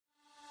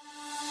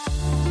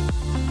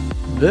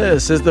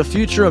This is the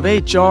Future of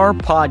HR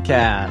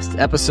podcast,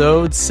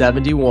 episode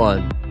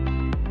 71.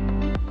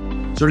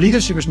 So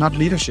leadership is not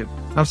leadership.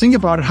 Now think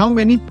about it. How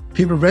many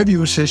people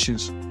review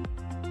sessions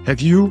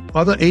have you,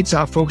 other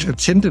HR folks,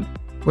 attended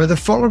where the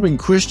following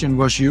question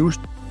was used?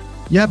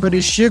 Yeah, but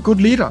is she a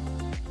good leader?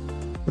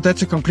 But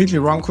that's a completely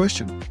wrong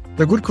question.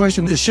 The good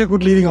question is she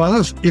good leading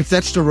others, if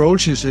that's the role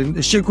she's in?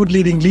 Is she good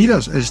leading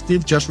leaders, as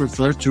Steve just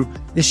referred to?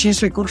 Is she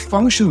a good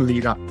functional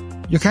leader?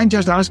 You can't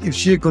just ask if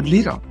she's a good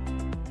leader.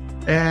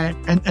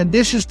 And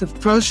this is the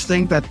first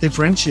thing that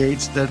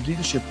differentiates the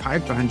leadership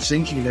pipeline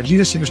thinking, that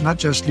leadership is not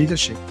just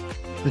leadership.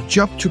 The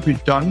job to be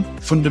done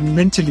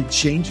fundamentally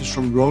changes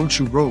from role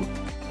to role.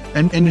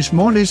 And it's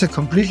more or less a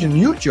completely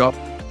new job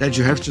that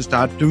you have to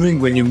start doing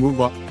when you move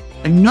up.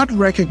 And not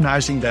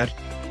recognizing that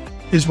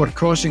is what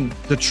causing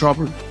the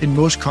trouble in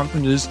most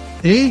companies.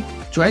 A,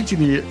 to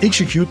actually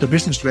execute the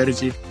business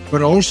strategy,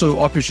 but also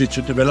obviously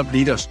to develop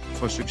leaders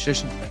for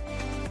succession.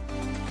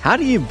 How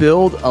do you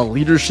build a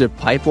leadership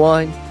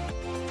pipeline?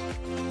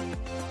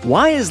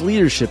 Why is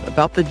leadership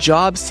about the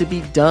jobs to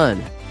be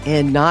done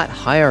and not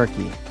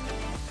hierarchy?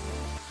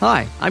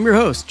 Hi, I'm your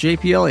host,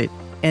 JP Elliott,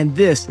 and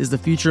this is the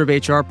Future of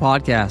HR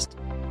podcast,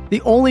 the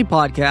only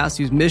podcast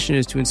whose mission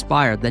is to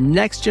inspire the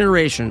next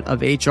generation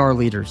of HR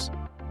leaders.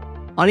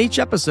 On each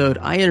episode,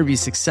 I interview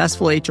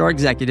successful HR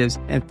executives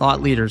and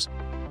thought leaders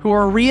who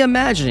are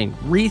reimagining,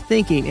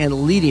 rethinking,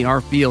 and leading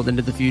our field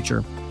into the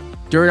future.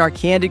 During our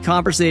candid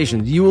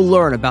conversations, you will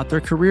learn about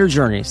their career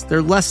journeys,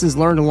 their lessons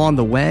learned along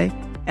the way,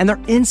 and their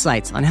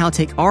insights on how to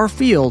take our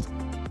field,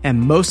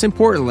 and most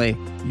importantly,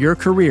 your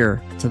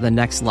career to the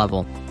next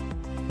level.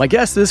 My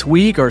guests this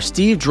week are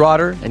Steve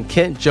Drotter and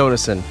Kent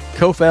Jonasen,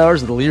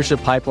 co-founders of the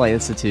Leadership Pipeline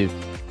Institute.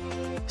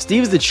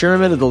 Steve is the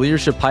chairman of the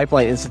Leadership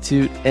Pipeline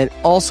Institute and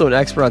also an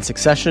expert on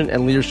succession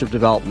and leadership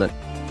development.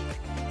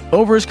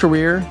 Over his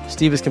career,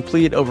 Steve has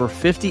completed over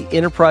 50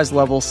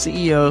 enterprise-level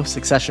CEO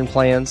succession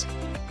plans,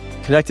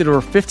 conducted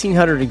over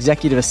 1,500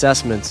 executive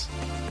assessments,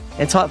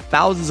 and taught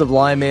thousands of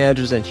line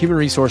managers and human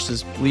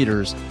resources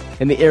leaders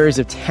in the areas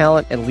of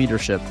talent and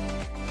leadership.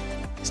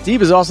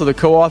 Steve is also the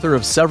co-author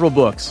of several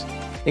books,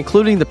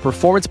 including The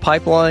Performance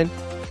Pipeline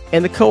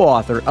and the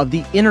co-author of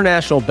the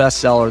international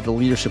bestseller, The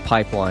Leadership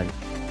Pipeline.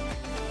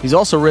 He's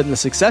also written The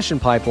Succession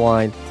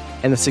Pipeline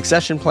and the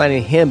Succession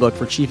Planning Handbook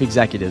for Chief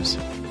Executives.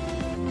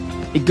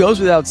 It goes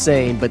without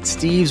saying, but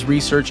Steve's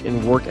research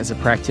and work as a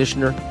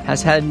practitioner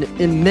has had an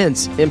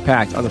immense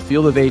impact on the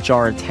field of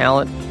HR and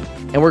talent,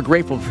 and we're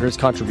grateful for his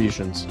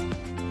contributions.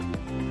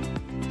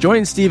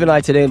 Joining Steve and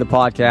I today in the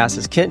podcast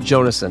is Kent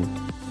Jonasen,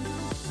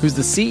 who's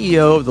the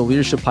CEO of the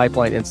Leadership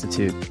Pipeline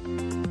Institute,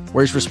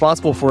 where he's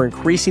responsible for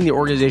increasing the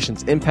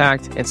organization's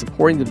impact and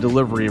supporting the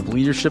delivery of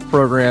leadership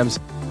programs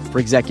for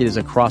executives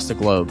across the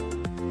globe.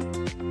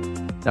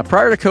 Now,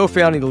 prior to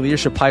co-founding the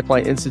Leadership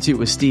Pipeline Institute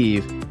with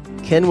Steve,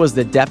 Ken was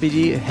the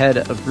deputy head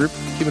of Group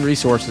Human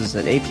Resources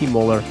at A.P.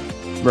 Moller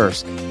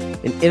Maersk,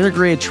 an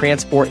integrated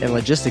transport and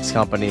logistics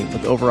company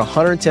with over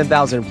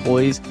 110,000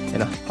 employees in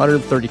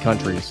 130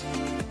 countries.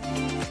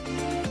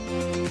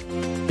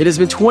 It has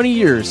been 20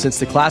 years since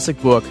the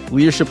classic book,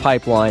 Leadership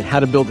Pipeline,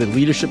 How to Build a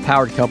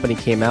Leadership-Powered Company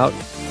came out,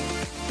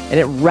 and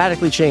it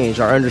radically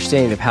changed our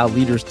understanding of how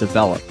leaders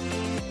develop.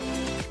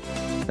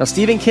 Now,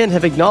 Steve and Ken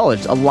have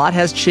acknowledged a lot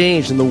has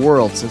changed in the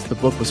world since the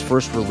book was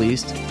first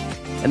released,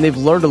 and they've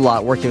learned a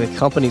lot working with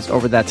companies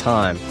over that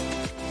time.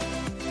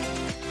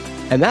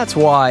 And that's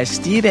why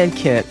Steve and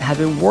Kent have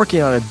been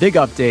working on a big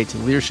update to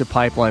the Leadership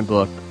Pipeline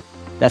book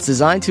that's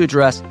designed to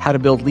address how to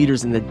build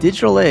leaders in the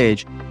digital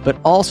age, but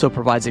also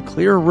provides a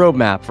clear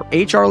roadmap for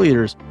HR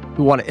leaders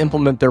who want to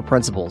implement their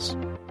principles.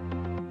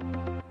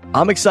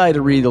 I'm excited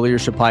to read the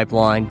Leadership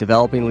Pipeline,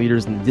 Developing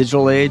Leaders in the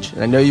Digital Age,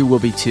 and I know you will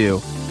be too.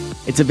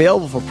 It's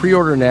available for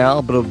pre-order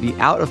now, but it'll be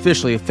out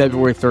officially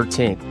February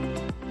 13th.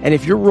 And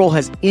if your role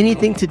has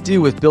anything to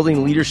do with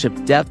building leadership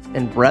depth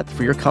and breadth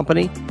for your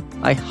company,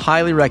 I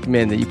highly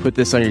recommend that you put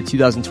this on your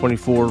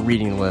 2024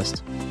 reading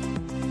list.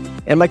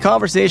 In my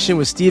conversation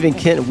with Steve and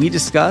Kent, we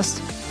discussed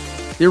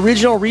the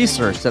original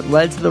research that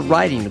led to the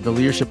writing of the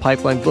Leadership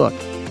Pipeline book,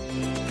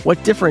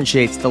 what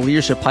differentiates the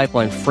Leadership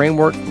Pipeline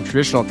framework from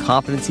traditional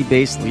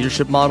competency-based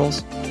leadership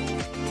models,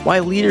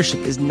 why leadership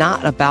is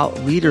not about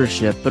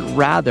leadership, but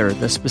rather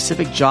the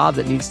specific job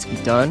that needs to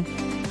be done,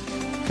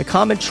 the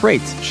common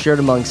traits shared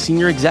among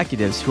senior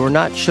executives who are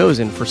not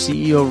chosen for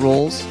CEO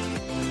roles,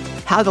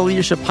 how the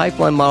Leadership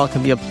Pipeline model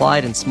can be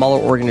applied in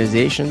smaller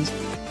organizations,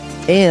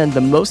 and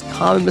the most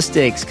common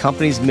mistakes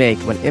companies make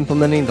when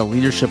implementing the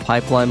Leadership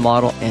Pipeline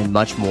model, and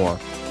much more.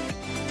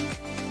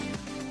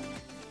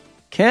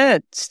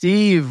 Kent,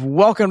 Steve,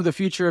 welcome to the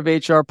Future of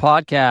HR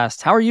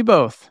podcast. How are you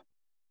both?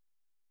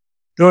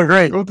 Doing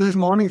great. Good this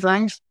morning,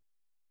 thanks.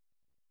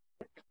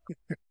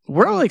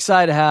 We're really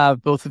excited to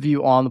have both of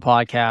you on the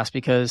podcast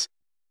because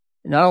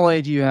not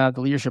only do you have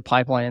the Leadership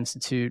Pipeline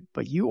Institute,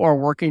 but you are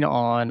working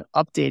on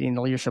updating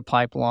the Leadership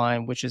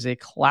Pipeline, which is a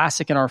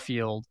classic in our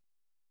field.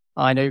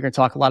 I know you're going to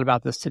talk a lot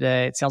about this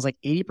today. It sounds like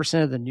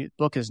 80% of the new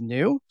book is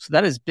new. So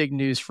that is big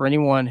news for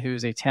anyone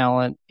who's a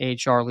talent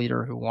HR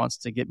leader who wants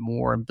to get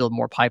more and build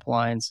more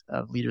pipelines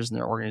of leaders in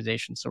their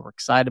organization. So we're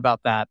excited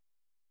about that.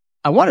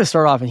 I want to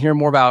start off and hear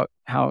more about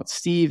how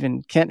Steve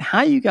and Kent,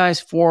 how you guys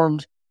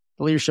formed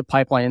the Leadership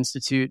Pipeline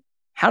Institute.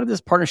 How did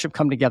this partnership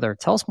come together?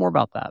 Tell us more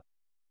about that.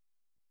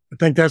 I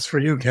think that's for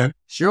you, Ken.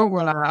 Sure.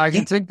 Well, I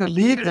can take the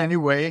lead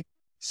anyway.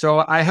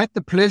 So I had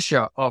the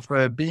pleasure of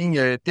being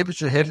a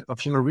deputy head of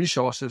human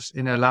resources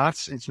in a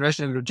large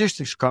international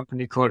logistics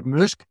company called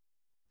Maersk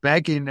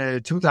back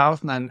in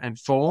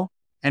 2004.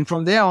 And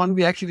from there on,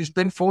 we actually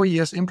spent 4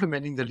 years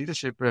implementing the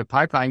leadership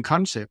pipeline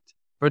concept.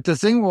 But the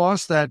thing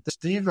was that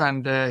Steve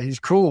and his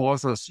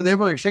co-authors, they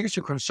were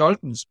executive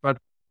consultants, but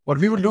what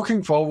we were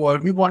looking for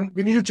was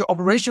we needed to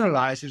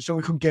operationalize it so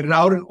we could get it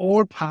out in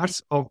all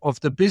parts of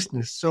the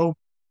business. So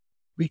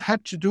we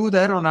had to do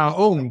that on our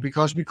own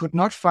because we could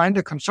not find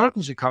a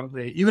consultancy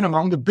company, even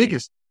among the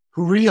biggest,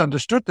 who really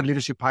understood the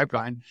leadership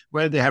pipeline.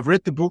 Well, they have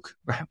read the book,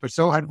 but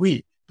so had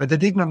we. But they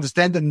didn't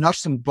understand the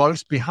nuts and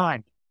bolts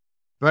behind.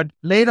 But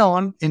later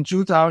on in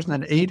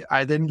 2008,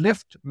 I then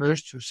left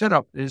Maersk to set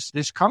up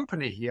this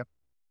company here.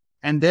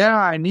 And there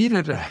I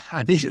needed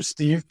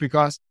Steve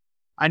because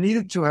I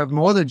needed to have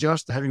more than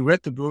just having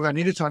read the book. I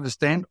needed to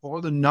understand all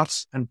the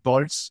nuts and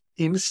bolts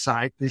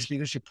inside this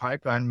leadership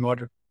pipeline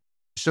model.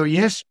 So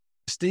yes,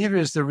 Steve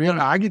is the real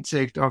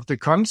architect of the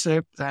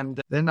concept, and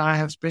then I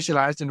have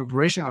specialized in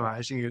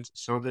operationalizing it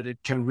so that it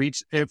can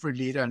reach every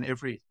leader and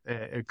every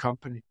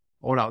company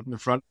all out in the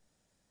front.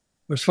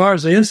 As far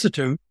as the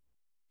Institute,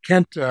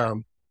 Kent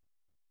did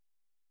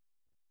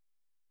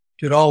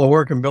all the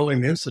work in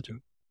building the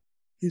Institute.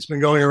 He's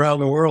been going around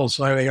the world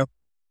signing up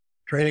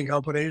training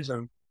companies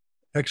and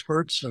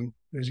experts, and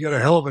he's got a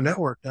hell of a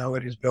network now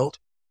that he's built.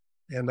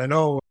 And I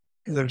know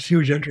there's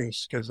huge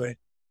interest because they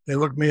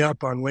look me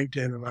up on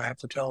LinkedIn and I have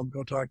to tell them,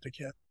 go talk to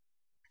Kent.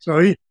 So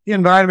he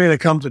invited me to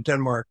come to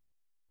Denmark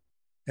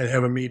and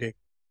have a meeting.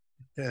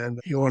 And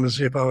he wanted to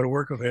see if I would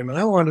work with him. And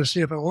I wanted to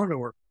see if I wanted to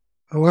work.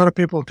 A lot of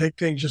people take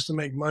things just to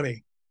make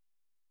money.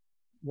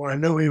 When I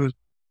knew he was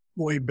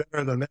way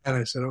better than that,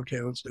 I said,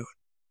 okay, let's do it.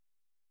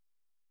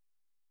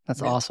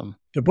 That's awesome.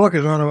 The book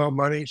is not about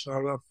money. It's not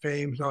about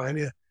fame. It's not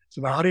any of that. It's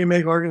about how do you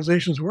make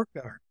organizations work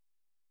better?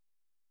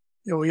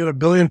 You know, we got 1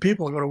 billion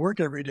people who go to work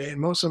every day, and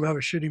most of them have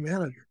a shitty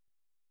manager.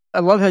 I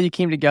love how you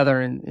came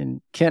together,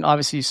 and Kent,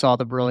 obviously you saw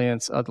the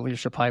brilliance of the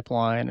leadership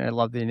pipeline, and I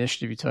love the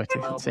initiative you took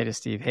to say to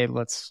Steve, hey,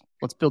 let's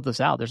build this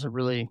out.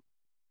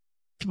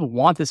 People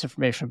want this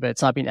information, but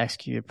it's not being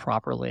executed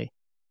properly.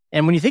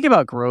 And when you think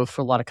about growth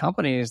for a lot of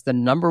companies, the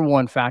number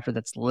one factor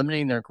that's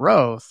limiting their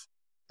growth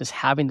is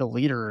having the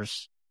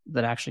leaders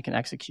that actually can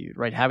execute,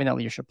 right? Having that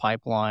leadership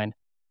pipeline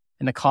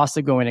and the cost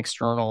of going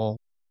external,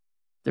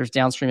 there's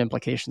downstream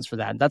implications for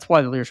that. And that's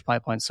why the leadership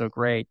pipeline is so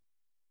great.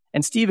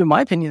 And Steve, in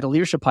my opinion, the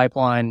leadership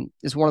pipeline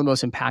is one of the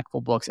most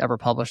impactful books ever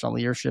published on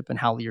leadership and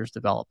how leaders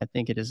develop. I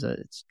think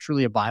it's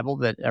truly a Bible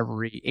that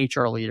every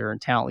HR leader and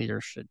talent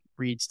leader should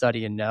read,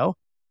 study, and know.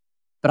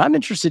 But I'm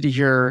interested to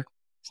hear,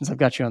 since I've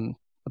got you on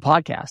the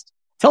podcast,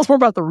 tell us more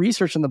about the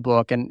research in the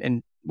book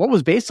and what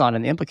was based on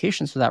and the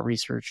implications for that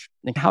research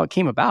and how it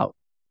came about.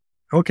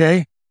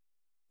 Okay.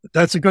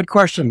 That's a good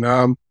question.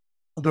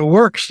 The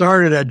work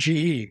started at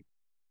GE.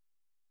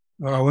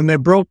 When they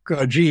broke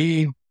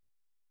GE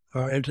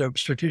into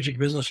strategic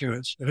business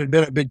units, it had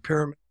been a big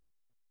pyramid.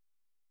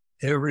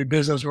 Every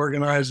business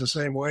organized the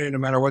same way, no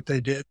matter what they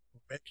did,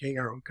 making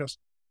or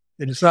custom.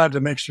 They decided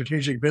to make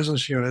strategic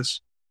business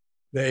units.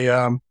 They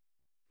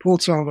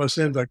pulled some of us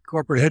into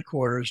corporate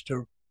headquarters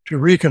to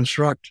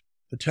reconstruct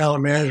the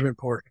talent management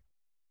portion,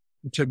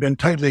 which had been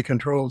tightly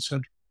controlled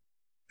centrally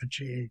at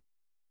GE.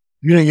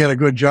 You didn't get a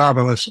good job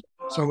unless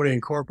somebody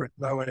in corporate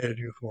nominated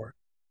you for it.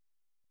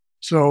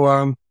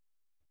 So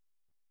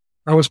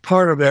I was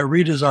part of that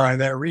redesign,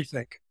 that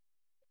rethink.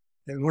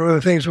 And one of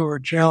the things we were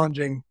challenged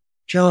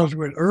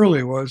with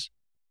early was,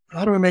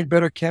 how do we make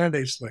better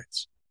candidate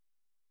slates?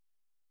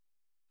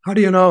 How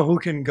do you know who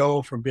can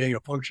go from being a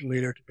function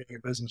leader to being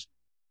a business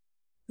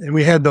leader? And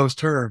we had those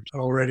terms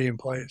already in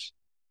place.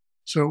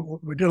 So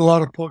we did a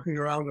lot of poking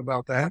around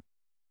about that.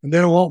 And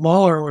then Walt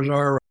Mahler was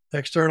our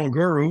external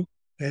guru,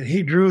 and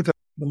he drew the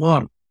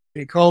model.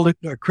 He called it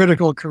a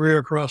critical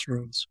career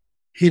crossroads.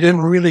 He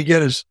didn't really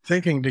get his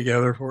thinking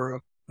together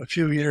for a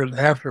few years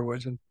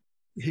afterwards, and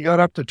he got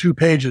up to 2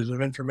 pages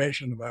of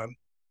information about it.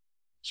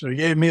 So he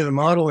gave me the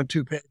model in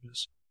 2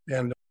 pages.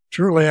 And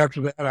shortly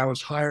after that, I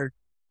was hired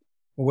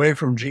away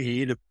from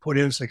GE to put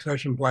in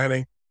succession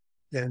planning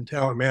and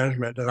talent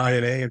management at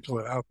INA in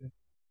Philadelphia.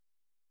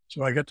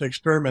 So I got to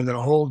experiment in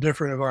a whole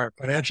different environment.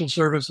 Financial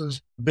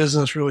services,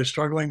 business really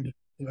struggling,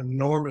 an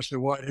enormously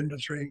wide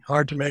industry,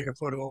 hard to make a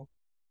foothold.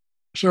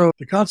 So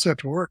the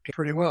concept worked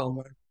pretty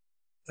well.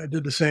 I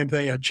did the same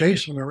thing at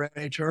Chase when I ran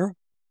HR.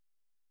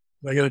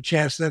 I got a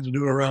chance then to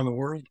do it around the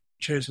world.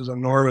 Chase has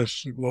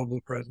enormous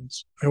global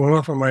presence. I went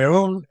off on my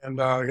own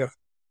and I got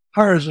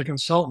hired as a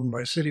consultant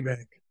by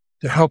Citibank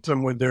to help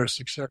them with their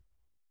success.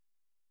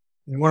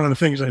 And one of the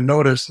things I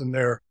noticed in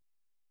their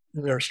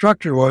And their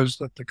structure was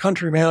that the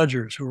country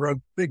managers who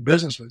run big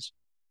businesses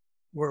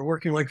were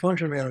working like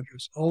function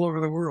managers all over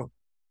the world.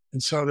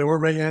 And so they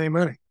weren't making any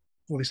money,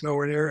 at least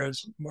nowhere near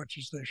as much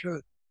as they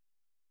should.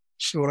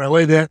 So when I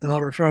laid that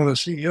out in front of the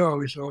CEO,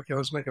 we said, okay,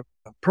 let's make a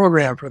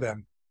program for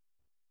them.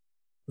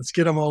 Let's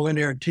get them all in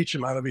here and teach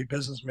them how to be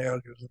business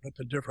managers and what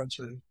the difference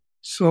is.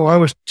 So I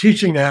was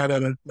teaching that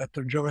at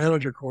the Joe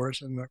Manager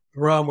course, and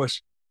Ron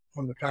was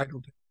on the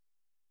faculty.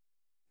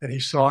 And he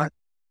saw it,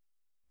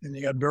 and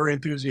he got very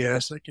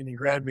enthusiastic, and he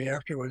grabbed me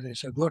afterwards, and he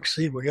said, look,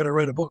 Steve, we got to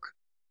write a book.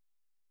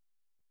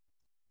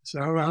 I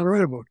said, I don't know how to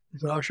write a book. He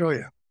said, I'll show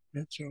you.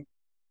 And so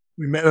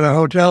we met at a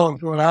hotel in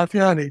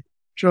Philadelphia, and he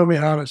showed me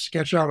how to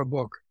sketch out a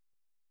book.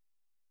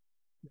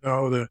 You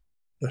know,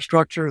 the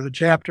structure of the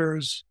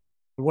chapters,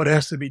 what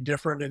has to be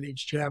different in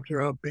each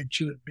chapter, how big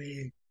should it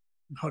be,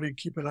 how do you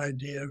keep an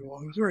idea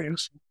going. It was very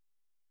useful.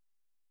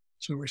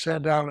 So we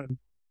sat down, and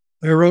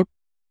I wrote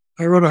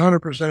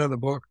 100% of the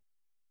book.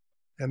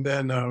 And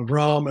then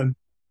Ram and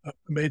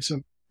made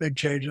some big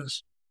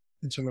changes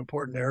in some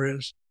important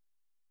areas.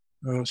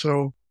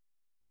 So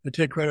I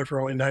take credit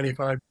for only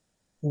 95.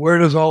 Where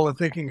does all the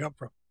thinking come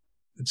from?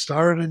 It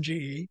started in GE.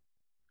 It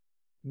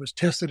was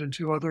tested in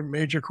 2 other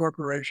major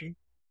corporations.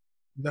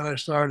 Then I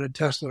started to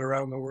test it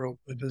around the world.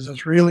 But does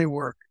this really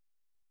work?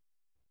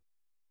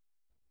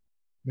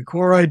 The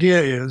core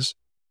idea is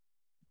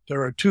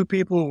there are 2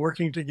 people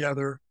working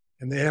together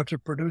and they have to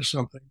produce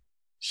something.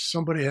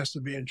 Somebody has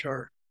to be in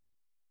charge.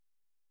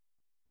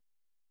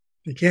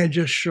 They can't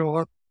just show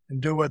up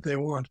and do what they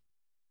want.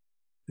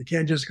 They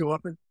can't just go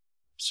up and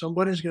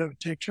somebody's going to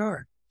take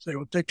charge. Say,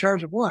 well, take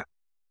charge of what?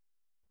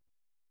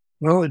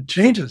 Well, it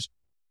changes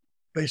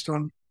based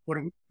on what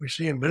we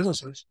see in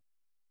businesses.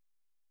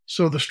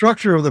 So the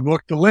structure of the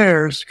book, the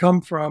layers,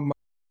 come from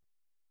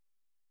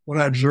what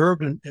I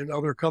observed in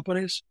other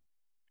companies.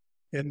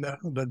 And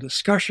the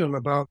discussion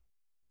about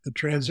the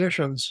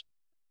transitions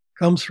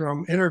comes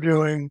from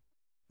interviewing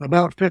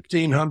about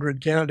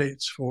 1,500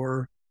 candidates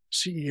for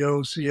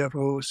CEO,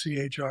 CFO,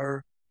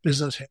 CHR,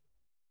 business head,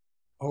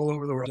 all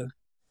over the world.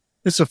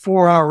 It's a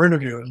 4-hour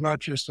interview. It's not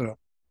just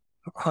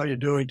how you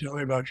doing, tell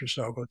me about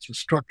yourself. It's a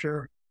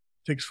structure.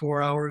 It takes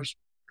 4 hours,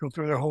 go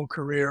through their whole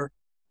career,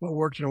 what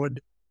worked and what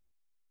didn't.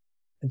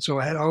 And so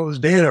I had all this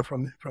data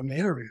from the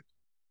interview.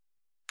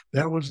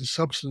 That was the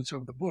substance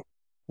of the book.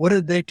 What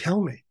did they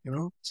tell me? You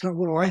know, it's not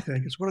what do I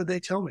think, it's what did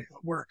they tell me?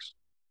 What works?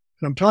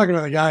 And I'm talking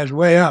to the guys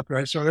way up,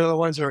 right? So they're the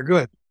ones that are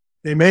good.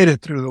 They made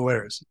it through the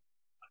layers.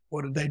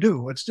 What did they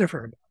do? What's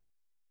different?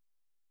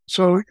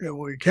 So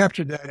we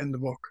captured that in the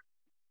book.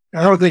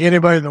 I don't think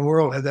anybody in the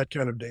world had that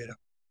kind of data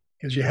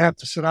because you have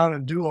to sit down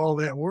and do all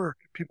that work.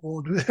 People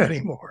won't do that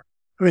anymore.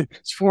 I mean,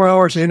 it's 4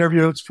 hours to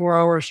interview. It's 4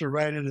 hours to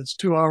write it. It's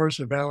 2 hours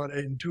to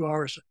validate and 2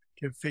 hours to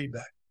give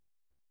feedback.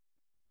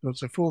 So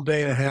it's a full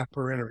day and a half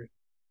per interview.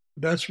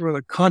 That's where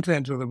the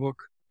content of the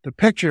book, the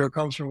picture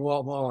comes from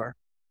Walt Mahler.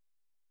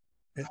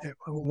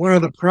 One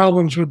of the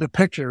problems with the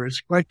picture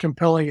is quite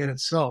compelling in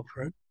itself,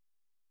 right?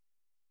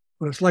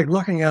 But it's like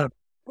looking at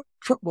a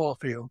football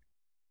field.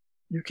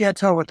 You can't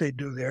tell what they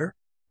do there.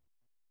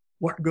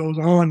 What goes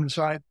on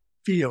inside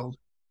the field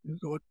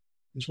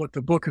is what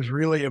the book is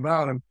really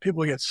about, and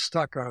people get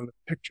stuck on the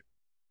picture.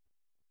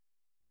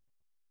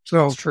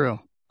 So it's true.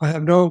 I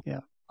have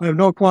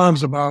no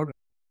qualms about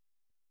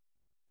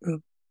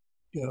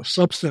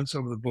substance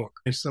of the book.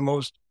 It's the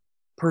most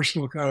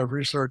personal kind of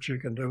research you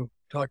can do,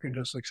 talking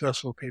to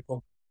successful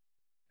people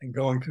and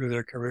going through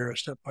their career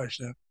step by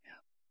step. Yeah.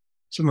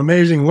 Some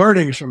amazing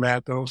learnings from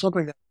that, though,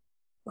 something that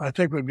I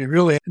think would be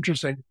really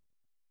interesting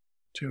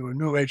to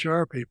new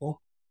HR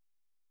people.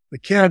 The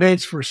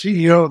candidates for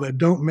CEO that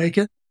don't make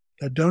it,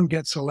 that don't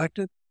get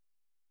selected,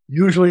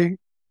 usually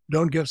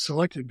don't get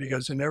selected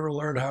because they never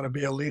learned how to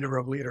be a leader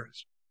of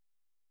leaders.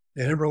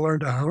 They never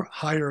learned to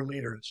hire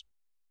leaders,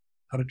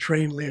 how to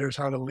train leaders,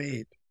 how to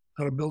lead,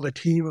 how to build a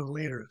team of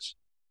leaders,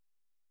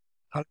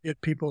 how to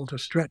get people to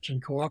stretch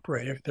and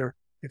cooperate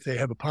if they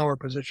have a power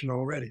position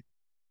already.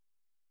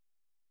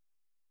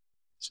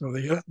 So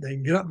they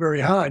can get up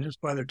very high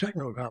just by their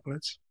technical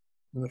competence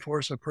and the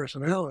force of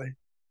personality,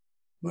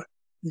 but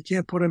you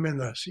can't put them in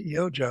the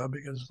CEO job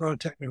because it's not a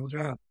technical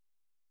job.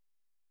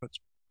 It's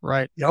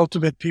right. The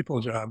ultimate people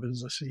job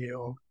is the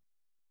CEO.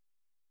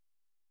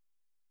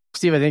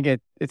 Steve, I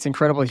think it's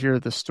incredible to hear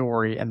the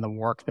story and the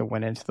work that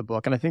went into the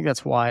book. And I think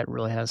that's why it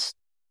really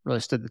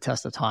stood the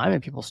test of time.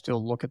 And people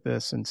still look at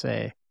this and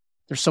say,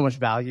 there's so much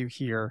value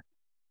here.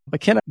 But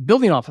Ken,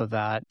 building off of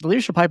that, the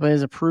leadership pipeline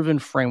is a proven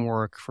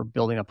framework for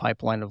building a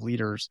pipeline of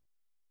leaders.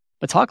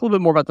 But talk a little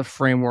bit more about the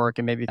framework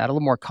and maybe add a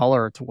little more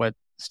color to what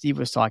Steve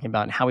was talking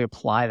about and how we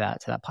apply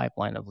that to that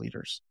pipeline of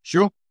leaders.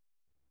 Sure.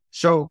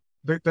 So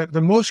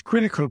the most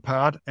critical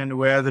part and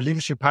where the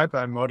leadership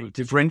pipeline model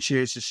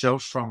differentiates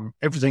itself from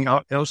everything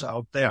else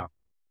out there.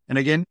 And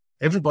again,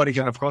 everybody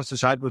can, of course,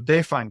 decide what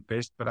they find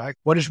best. But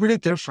what is really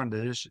different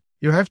is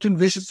you have to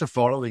envisage the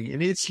following.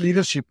 In each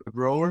leadership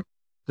role,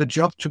 the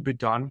job to be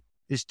done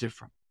is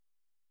different.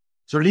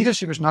 So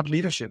leadership is not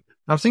leadership.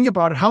 Now think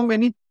about it. How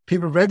many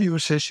people review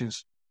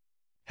sessions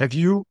have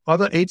you,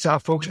 other HR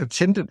folks,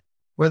 attended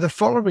where the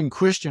following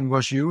question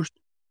was used?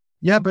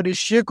 Yeah, but is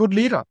she a good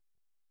leader?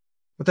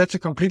 But that's a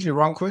completely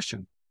wrong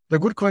question. The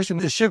good question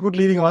is she good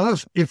leading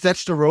others, if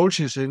that's the role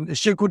she's in? Is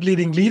she good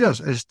leading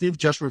leaders, as Steve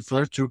just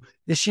referred to?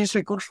 Is she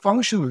a good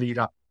functional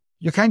leader?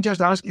 You can't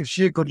just ask if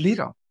she's a good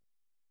leader.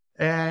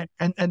 And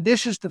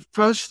this is the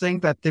first thing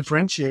that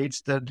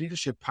differentiates the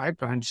leadership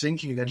pipeline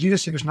thinking, that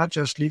leadership is not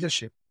just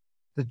leadership.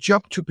 The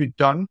job to be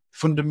done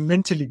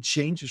fundamentally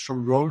changes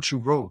from role to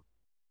role.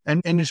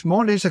 And it's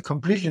more or less a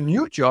completely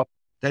new job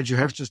that you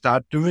have to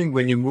start doing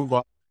when you move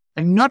up.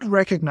 And not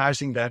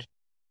recognizing that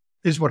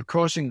is what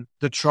causing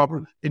the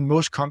trouble in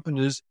most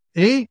companies,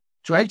 to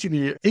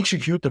actually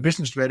execute the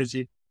business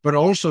strategy, but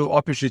also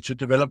obviously to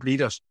develop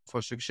leaders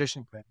for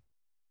succession planning.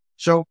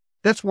 So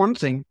that's one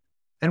thing.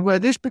 And where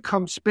this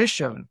becomes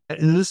special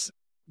is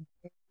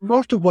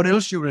most of what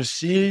else you will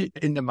see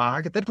in the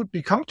market, that would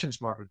be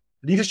competence models,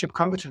 leadership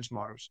competence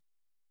models.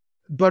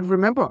 But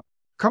remember,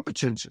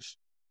 competences,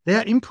 they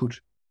are input.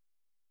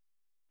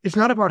 It's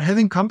not about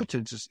having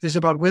competences. It's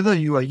about whether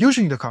you are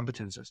using the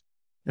competences.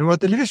 And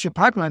what the leadership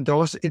pipeline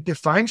does, it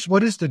defines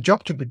what is the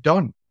job to be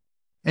done.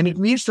 And it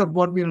means that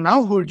what will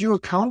now hold you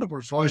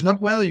accountable for is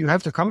not whether you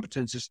have the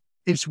competences,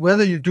 it's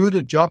whether you do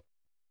the job.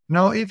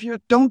 Now, if you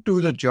don't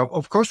do the job,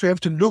 of course, we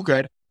have to look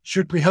at,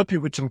 should we help you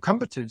with some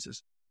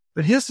competences?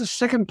 But here's the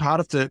second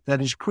part of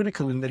that is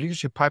critical in the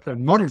leadership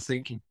pipeline model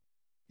thinking.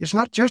 It's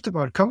not just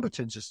about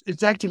competences.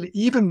 It's actually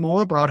even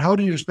more about how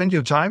do you spend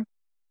your time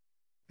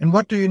and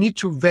what do you need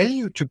to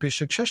value to be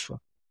successful.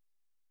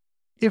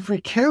 If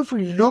we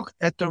carefully look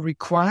at the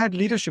required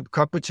leadership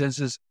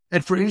competences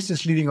at, for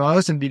instance, leading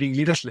others and leading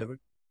leaders level,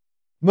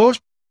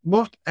 most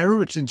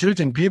average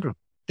intelligent people,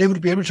 they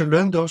would be able to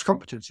learn those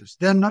competences.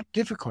 They're not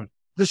difficult.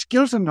 The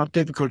skills are not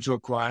difficult to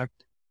acquire.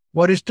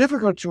 What is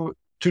difficult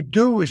to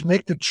do is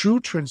make the true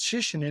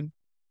transition in,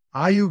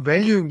 are you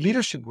valuing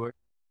leadership work?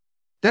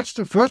 That's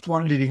the first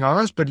one, leading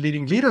others, but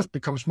leading leaders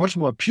becomes much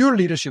more pure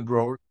leadership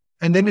role,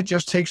 and then it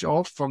just takes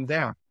off from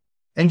there.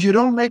 And you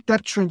don't make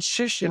that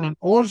transition in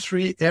all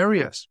three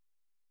areas,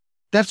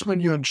 that's when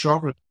you're in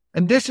trouble.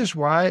 And this is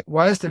why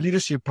is the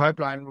leadership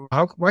pipeline,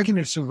 why can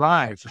it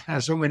survive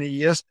so many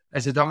years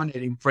as a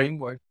dominating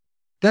framework?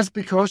 That's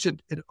because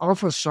it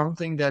offers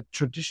something that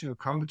traditional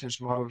competence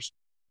models,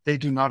 they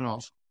do not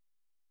offer.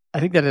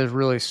 I think that is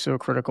really so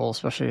critical,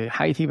 especially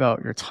how you think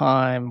about your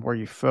time, where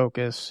you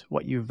focus,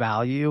 what you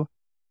value.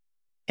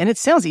 And it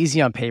sounds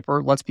easy on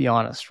paper, let's be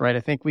honest, right?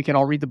 I think we can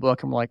all read the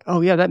book and we're like,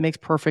 oh yeah, that makes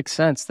perfect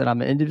sense that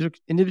I'm an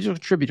individual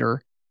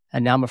contributor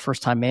and now I'm a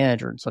first-time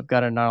manager. And so I've got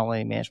to not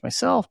only manage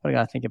myself, but I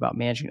got to think about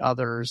managing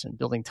others and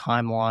building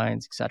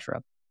timelines, et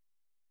cetera.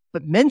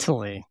 But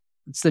mentally,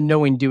 it's the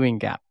knowing doing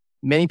gap.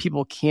 Many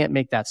people can't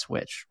make that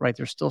switch, right?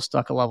 They're still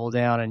stuck a level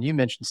down. And you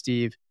mentioned,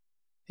 Steve,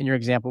 in your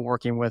example,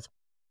 working with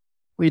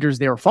leaders,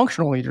 they were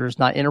functional leaders,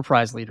 not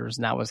enterprise leaders,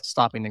 and that was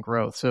stopping the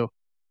growth. So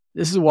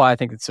this is why I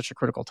think it's such a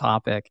critical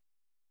topic.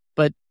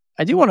 But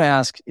I do want to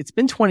ask, it's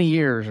been 20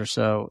 years or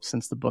so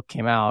since the book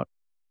came out,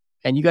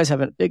 and you guys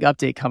have a big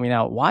update coming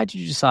out. Why did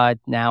you decide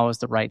now is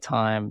the right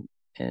time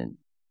and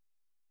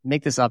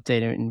make this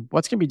update? And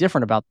what's going to be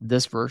different about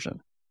this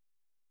version?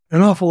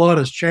 An awful lot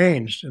has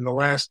changed in the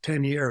last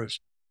 10 years.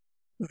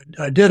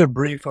 I did a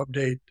brief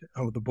update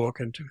of the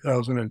book in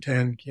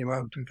 2010, came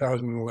out in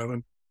 2011.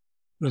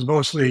 It was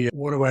mostly,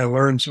 what have I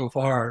learned so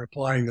far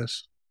applying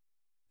this?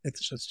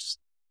 It's just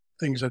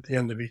things at the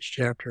end of each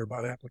chapter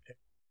about application.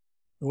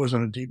 It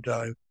wasn't a deep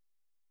dive.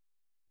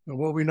 But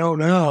what we know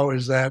now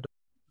is that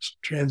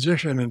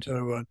transition into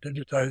a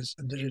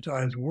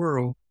digitized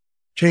world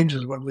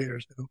changes what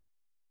leaders do.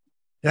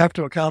 You have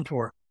to account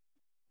for it.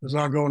 It's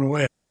not going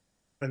away.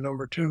 And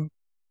number two,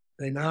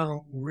 they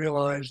now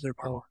realize their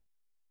power.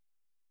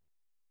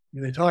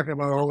 They talk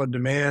about all the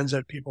demands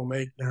that people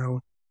make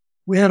now.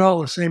 We had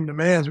all the same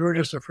demands. We were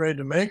just afraid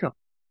to make them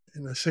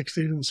in the 60s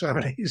and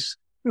 70s.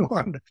 We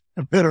wanted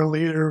a better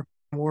leader,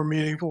 more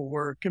meaningful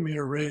work, give me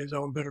a raise, I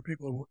want better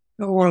people.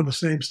 We all wanted the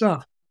same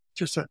stuff.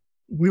 Just that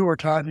we were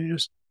taught you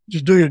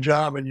just do your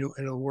job and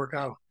it'll work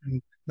out.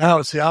 And now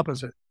it's the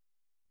opposite.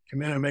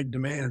 Come in and make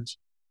demands.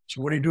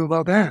 So what do you do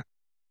about that?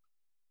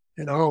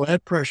 And all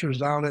that pressure is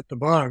down at the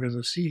bottom because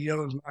the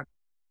CEO is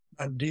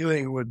not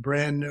dealing with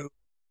brand new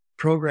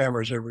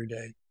programmers every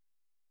day.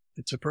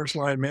 It's a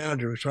first-line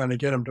manager who's trying to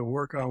get them to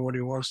work on what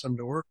he wants them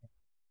to work on.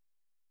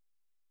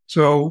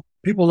 So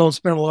people don't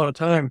spend a lot of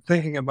time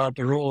thinking about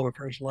the role of a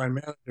first-line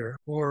manager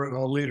or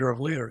a leader of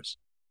leaders.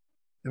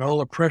 And all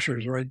the pressure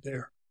is right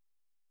there.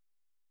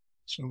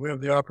 So we have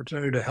the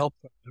opportunity to help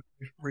them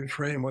to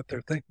reframe what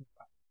they're thinking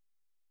about,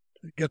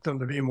 to get them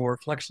to be more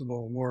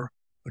flexible, more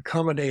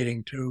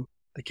accommodating to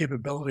the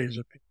capabilities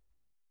of people.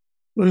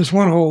 Well, there's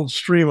one whole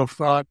stream of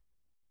thought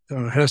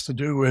has to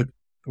do with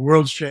the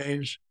world's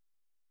changed.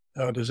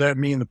 Does that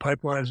mean the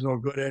pipeline is no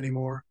good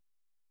anymore?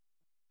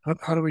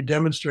 How do we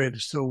demonstrate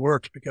it still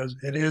works? Because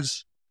it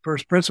is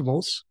first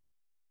principles,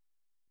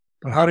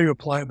 but how do you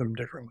apply them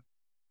differently?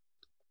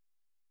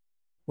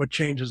 What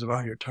changes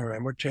about your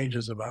time? What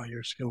changes about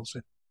your skill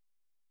set?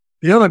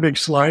 The other big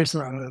slice,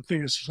 and I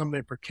think it's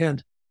something for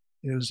Kent,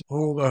 is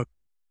all the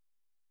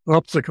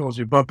obstacles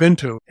you bump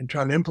into and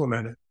trying to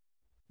implement it.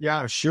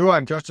 Yeah, sure.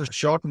 And just a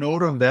short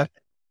note on that.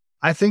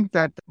 I think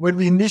that when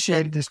we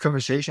initiated this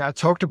conversation, I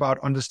talked about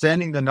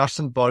understanding the nuts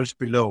and bolts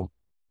below.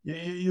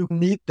 You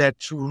need that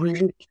to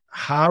really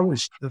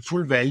harvest the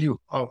full value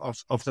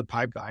of the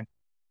pipeline.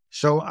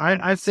 So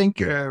I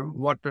think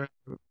what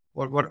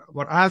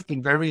I've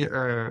been very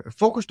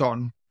focused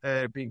on,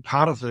 being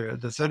part of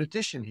the third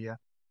edition here,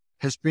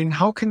 has been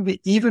how can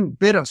we even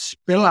better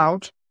spell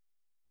out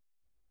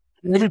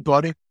to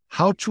everybody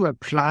how to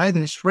apply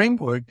this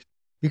framework.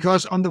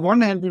 Because on the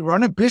one hand, we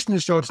run a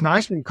business, so it's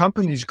nice when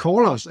companies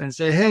call us and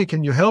say, hey,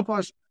 can you help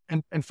us?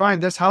 And fine,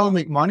 that's how we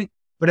make money.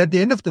 But at the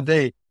end of the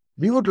day,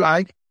 we would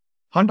like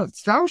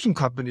 100,000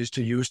 companies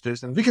to use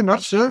this, and we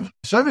cannot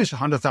service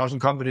 100,000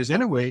 companies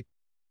anyway.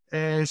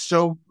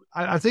 So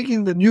I think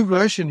in the new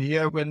version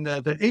here, when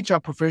the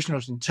HR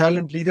professionals in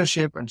talent,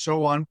 leadership, and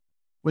so on,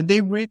 when they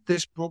read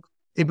this book,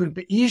 it will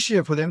be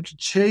easier for them to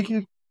take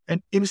it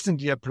and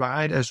instantly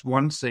apply it as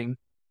one thing.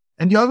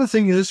 And the other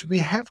thing is we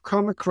have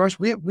come across,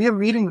 we are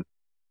meeting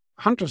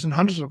hundreds and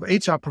hundreds of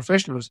HR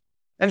professionals,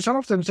 and some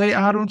of them say,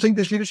 I don't think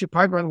this leadership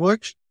pipeline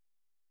works.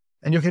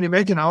 And you can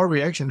imagine our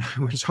reaction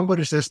when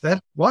somebody says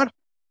that. What?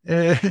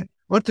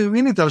 What do you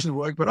mean it doesn't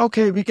work? But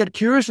okay, we get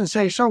curious and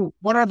say, so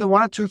what are the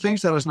one or two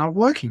things that is not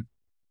working?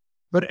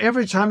 But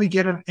every time we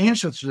get an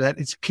answer to that,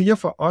 it's clear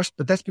for us,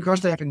 but that's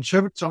because they have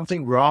interpreted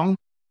something wrong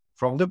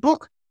from the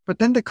book. But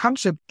then the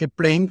concept get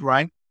blamed,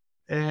 right?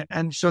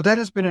 And so that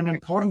has been an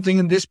important thing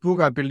in this book,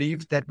 I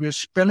believe, that we're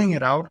spelling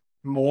it out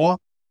more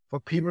for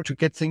people to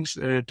get things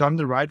done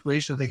the right way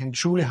so they can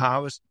truly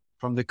harvest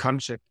from the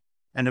concept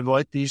and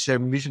avoid these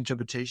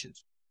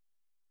misinterpretations.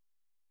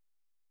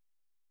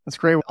 That's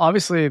great.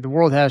 Obviously, the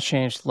world has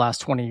changed the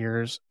last 20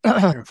 years.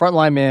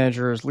 Frontline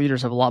managers,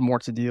 leaders have a lot more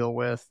to deal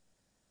with.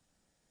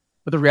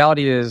 But the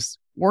reality is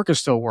work is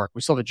still work.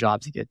 We still have a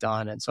job to get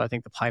done. And so I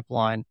think the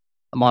pipeline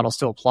model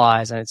still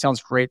applies, and it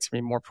sounds great to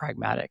be more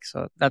pragmatic.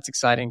 So that's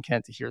exciting,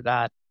 Kent, to hear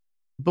that.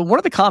 But one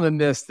of the common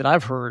myths that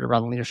I've heard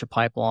around the leadership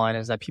pipeline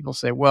is that people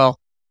say, well,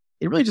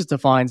 it really just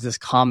defines this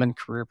common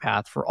career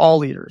path for all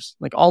leaders.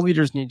 Like all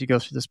leaders need to go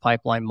through this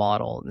pipeline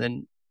model. And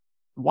then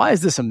why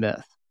is this a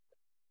myth?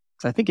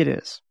 Because I think it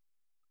is.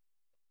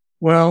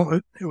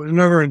 Well, it was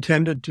never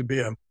intended to be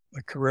a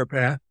career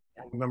path,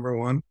 number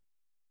one.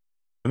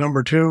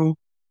 Number two,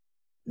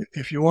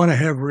 if you want to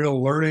have real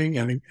learning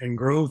and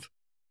growth,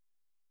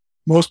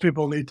 most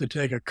people need to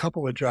take a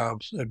couple of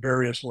jobs at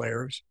various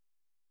layers.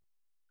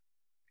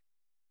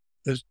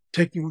 There's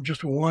taking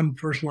just one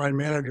first-line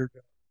manager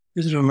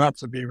isn't enough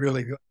to be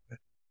really good.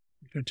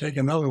 You can take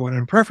another one,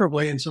 and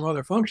preferably in some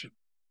other function,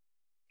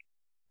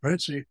 right?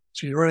 So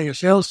you're running a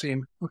sales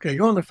team. Okay,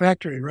 go in the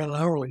factory and run an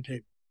hourly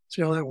team.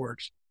 See how that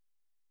works.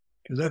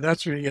 Because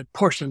that's where you get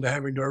pushed into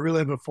having, do I really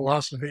have a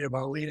philosophy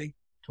about leading?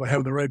 Do I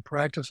have the right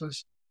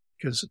practices?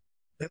 Because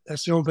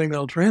that's the only thing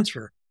that'll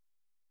transfer.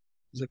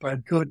 Is if I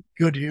had good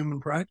human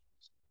practice.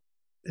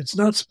 It's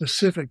not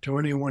specific to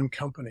any one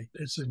company.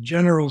 It's a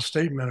general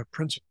statement of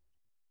principle.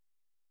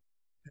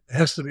 It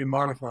has to be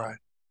modified.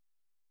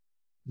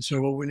 And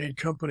so what we need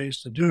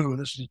companies to do,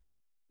 this is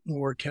the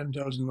work Ken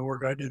does and the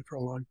work I did for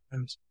a long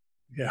time, is,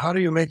 okay, how do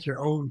you make your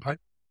own pipe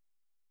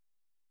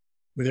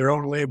with your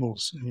own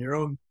labels and your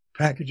own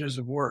packages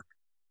of work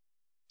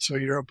so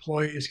your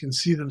employees can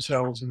see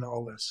themselves in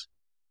all this?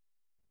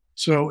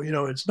 So,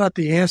 it's not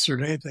the answer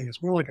to anything.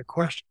 It's more like a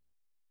question.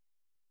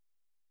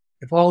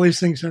 If all these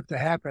things have to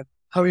happen,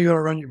 how are you going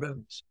to run your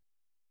business?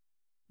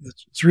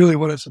 It's really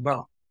what it's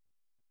about.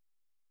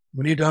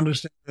 We need to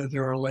understand that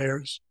there are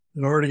layers.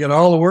 In order to get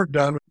all the work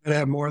done, we're going to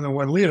have more than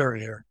one leader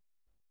here.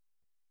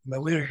 And the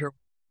leadership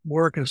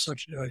work is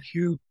such a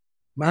huge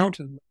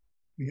mountain.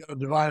 You got to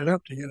divide it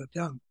up to get it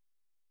done.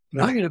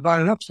 But how you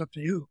divide it up is up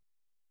to you.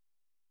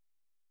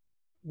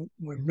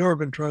 We've never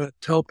been trying to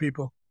tell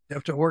people you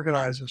have to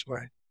organize this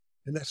way.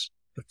 And that's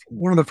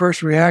one of the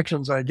first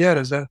reactions I get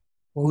is that,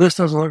 well, this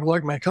doesn't look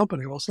like my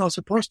company. Well, it's not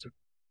supposed to.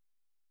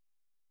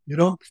 You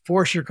don't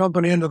force your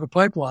company into the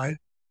pipeline.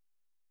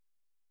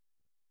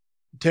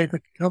 You take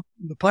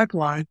the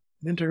pipeline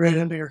and integrate it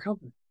into your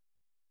company.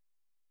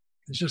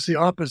 It's just the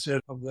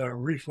opposite of the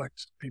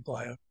reflex people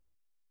have.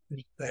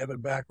 They have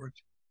it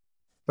backwards.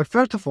 But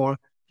first of all,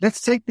 let's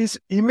take this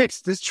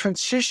image, this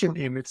transition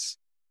image.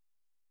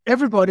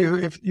 Everybody,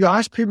 if you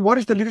ask people, what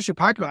is the leadership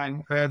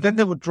pipeline? Then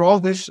they would draw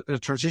this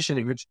transition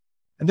image.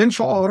 And then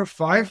 4 out of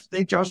 5,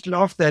 they just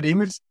love that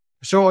image.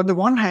 So on the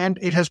one hand,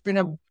 it has been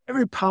a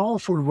very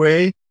powerful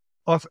way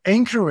of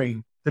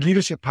anchoring the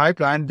leadership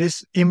pipeline,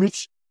 this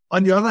image.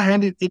 On the other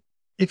hand,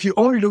 if you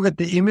only look at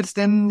the image,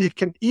 then it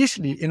can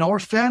easily, in all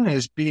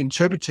fairness, be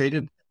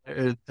interpreted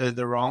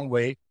the wrong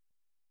way.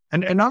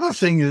 And another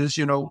thing is,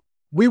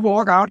 we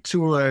walk out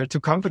to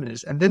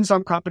companies, and then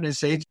some companies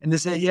say,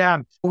 yeah,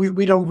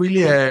 we don't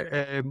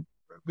really,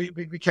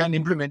 we can't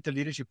implement the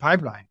leadership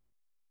pipeline.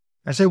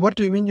 I say, what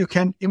do you mean you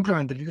can't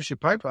implement the leadership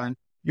pipeline?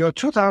 You're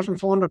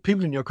 2,400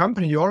 people in your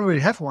company. You already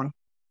have one.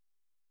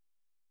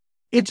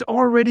 It's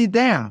already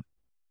there.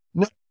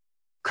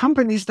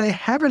 companies, they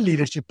have a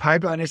leadership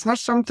pipeline. It's not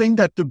something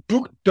that the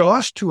book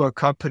does to a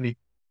company.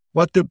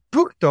 What the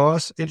book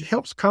does, it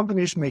helps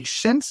companies make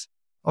sense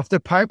of the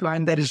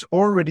pipeline that is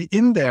already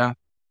in there.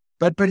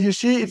 But you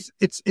see,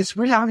 it's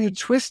really how you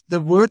twist the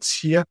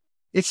words here.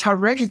 It's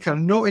hierarchical.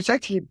 No, it's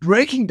actually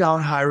breaking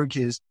down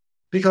hierarchies,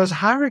 because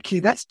hierarchy,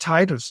 that's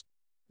titles.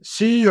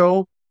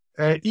 CEO,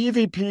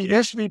 EVP,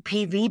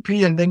 SVP,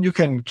 VP, and then you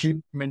can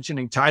keep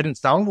mentioning titles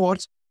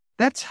downwards.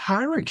 That's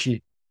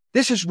hierarchy.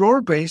 This is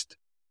role-based.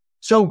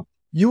 So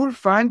you will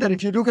find that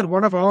if you look at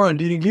one of our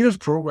leading leaders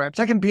programs,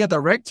 there can be a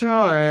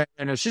director,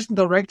 an assistant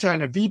director,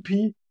 and a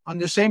VP on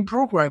the same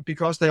program,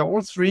 because they are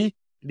all three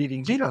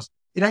leading leaders.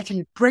 It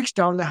actually breaks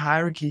down the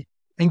hierarchy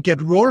and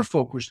get role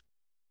focused.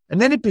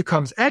 And then it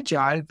becomes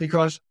agile,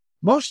 because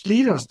most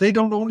leaders, they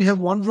don't only have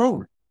one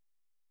role.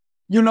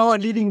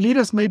 Leading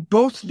leaders may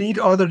both lead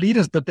other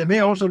leaders, but they may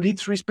also lead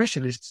three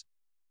specialists.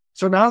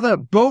 So now they're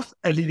both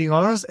a leading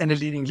others and a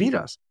leading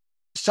leaders.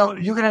 So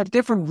you can have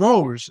different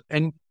roles,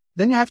 and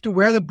then you have to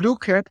wear the blue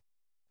cap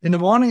in the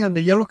morning and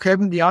the yellow cap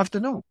in the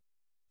afternoon.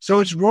 So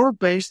it's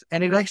role-based,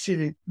 and it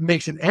actually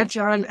makes it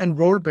agile and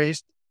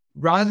role-based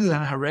rather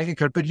than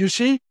hierarchical. But you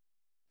see,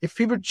 if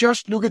people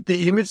just look at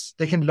the image,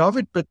 they can love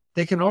it, but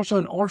they can also,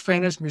 in all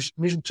fairness,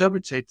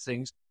 misinterpret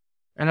things.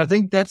 And I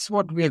think that's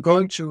what we are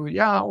going to,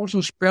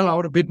 also spell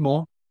out a bit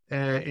more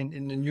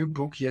in the new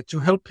book here, to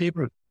help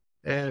people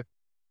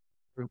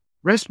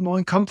rest more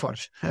in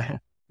comfort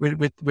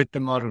with the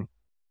model.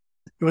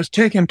 It was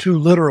taken too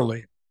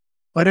literally.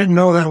 I didn't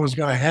know that was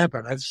going to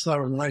happen. I just thought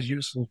it was a nice,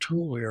 useful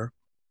tool here.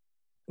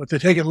 But they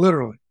take it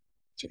literally.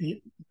 So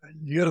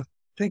you got to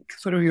think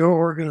through your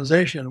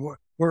organization.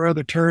 Where are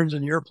the turns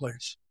in your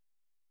place?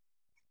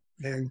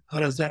 And how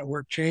does that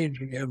work change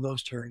when you have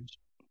those turns?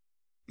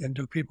 And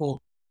do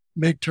people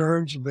make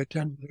turns, and they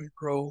tend to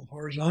grow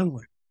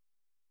horizontally?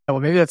 Well,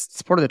 maybe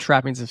that's part of the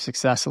trappings of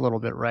success a little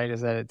bit, right?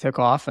 Is that it took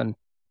off and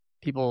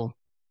people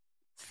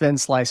thin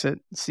slice it,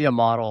 see a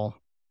model,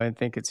 and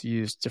think it's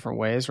used different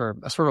ways, or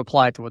sort of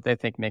apply it to what they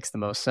think makes the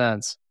most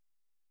sense.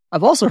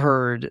 I've also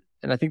heard,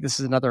 and I think this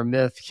is another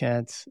myth,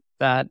 Kent,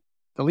 that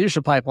the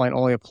leadership pipeline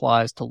only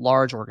applies to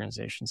large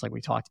organizations like we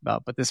talked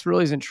about, but this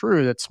really isn't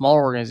true, that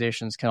smaller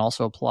organizations can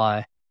also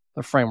apply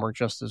the framework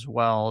just as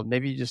well.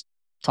 Maybe you just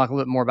talk a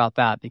little bit more about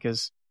that,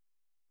 because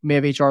we may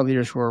have HR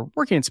leaders who are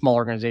working in small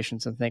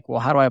organizations and think,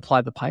 well, how do I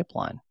apply the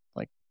pipeline?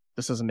 Like,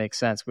 this doesn't make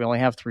sense. We only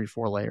have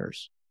 3-4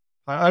 layers.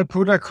 I'll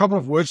put a couple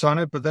of words on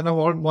it, but then I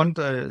want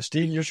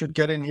Steve, you should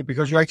get in here,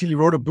 because you actually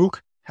wrote a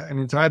book, an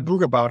entire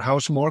book about how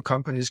small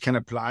companies can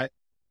apply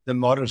the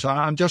model. So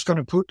I'm just going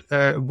to put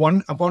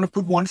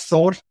one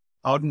thought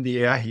out in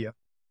the air here.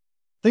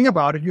 Think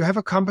about it. You have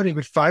a company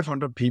with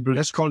 500 people.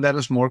 Let's call that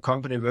a small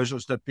company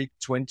versus the big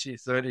 20,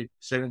 30,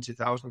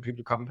 70,000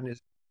 people companies.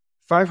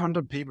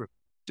 500 people.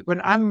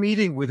 When I'm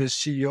meeting with a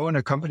CEO in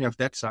a company of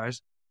that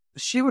size,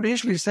 she would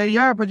easily say,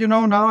 yeah, but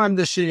now I'm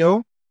the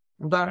CEO.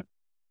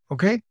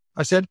 Okay.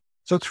 I said,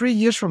 so 3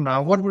 years from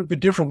now, what will be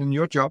different in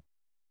your job?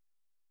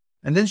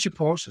 And then she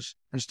pauses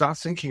and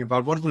starts thinking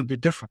about what will be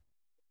different.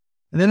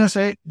 And then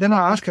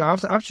I ask her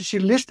after she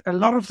lists a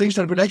lot of things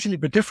that will actually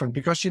be different,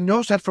 because she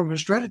knows that from her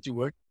strategy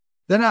work.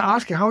 Then I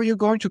ask her, how are you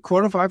going to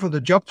qualify for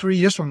the job 3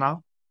 years from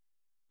now?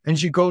 And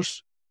she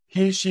goes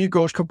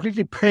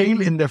completely pale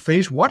in their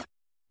face. What?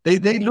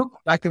 They look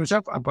like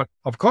themselves, but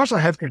of course I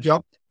have the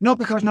job. No,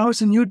 because now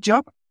it's a new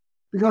job.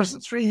 Because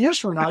 3 years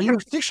from now, you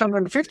have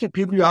 650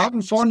 people, you're out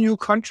in 4 new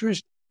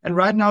countries. And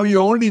right now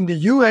you're only in the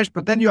US,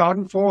 but then you're out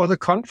in 4 other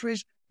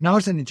countries. Now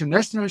it's an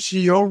international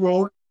CEO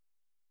role.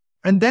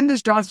 And then they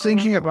start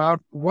thinking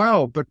about,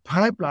 wow, but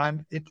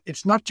pipeline,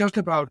 it's not just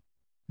about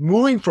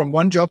moving from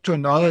one job to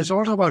another. It's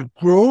also about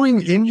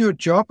growing in your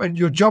job, and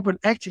your job will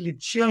actually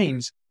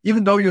change.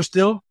 Even though you're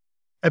still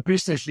a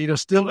business leader,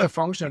 still a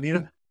functional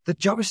leader, the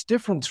job is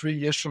different 3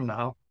 years from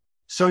now.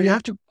 So you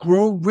have to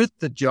grow with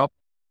the job.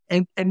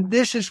 And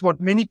this is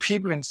what many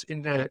people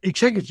in the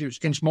executives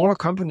in smaller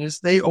companies,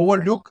 they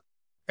overlook.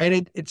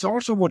 And it's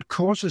also what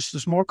causes the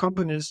small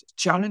companies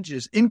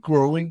challenges in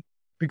growing,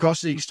 because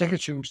the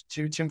executives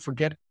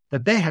forget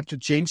that they have to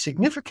change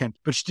significant.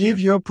 But Steve,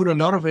 you put a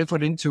lot of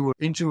effort into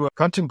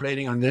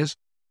contemplating on this.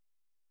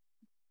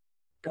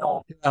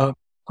 I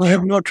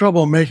have no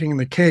trouble making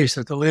the case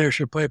that the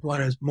leadership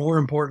pipeline is more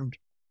important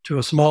to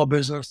a small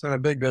business than a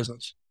big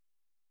business.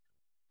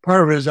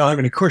 Part of it is not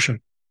having a cushion.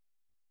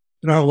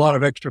 You don't have a lot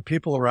of extra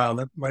people around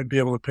that might be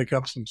able to pick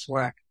up some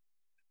slack.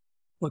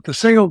 But the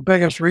single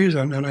biggest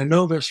reason, and I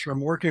know this from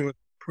working with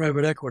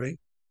private equity,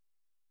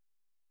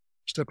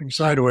 stepping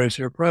sideways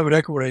here, private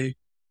equity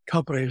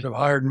companies have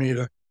hired me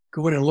to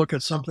go in and look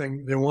at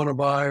something they want to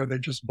buy or they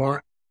just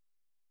bought,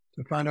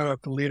 to find out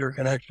if the leader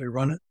can actually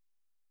run it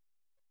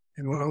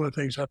and what other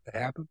things have to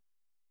happen.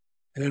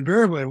 And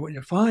invariably what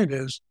you find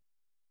is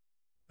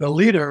the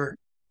leader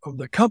of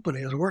the company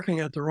is working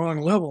at the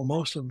wrong level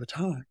most of the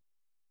time.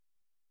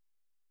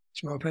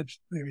 So I've had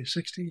maybe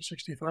 60,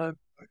 65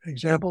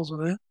 examples of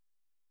that.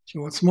 So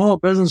what small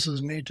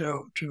businesses need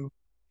to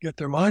get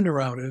their mind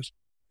around is,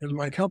 as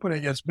my company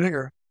gets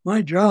bigger,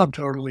 my job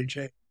totally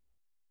changed.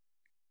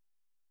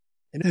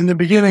 And in the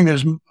beginning,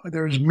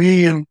 there's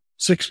me and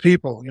 6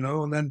 people,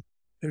 and then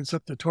it's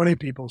up to 20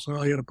 people. So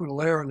now you got to put a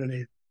layer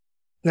underneath.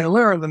 That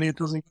layer underneath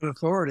doesn't get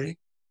authority.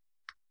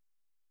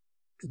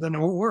 Then it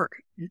won't work.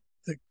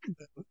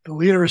 The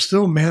leader is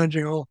still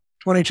managing all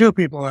 22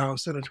 people now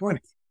instead of 20.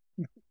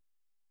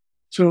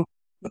 So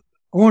the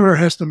owner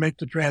has to make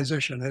the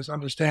transition, has to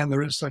understand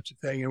there is such a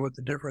thing and what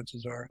the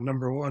differences are.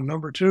 Number one.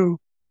 Number two,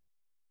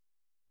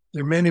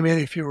 there are many,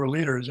 many fewer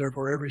leaders.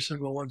 Therefore, every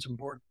single one's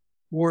important,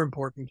 more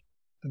important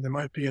than they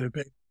might be in a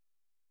big.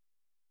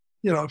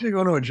 If you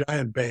go to a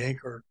giant bank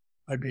or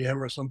IBM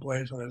or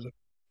someplace and there's a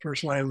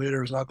first line leader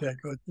who's not that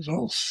good, there's a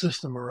whole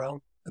system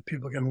around that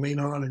people can lean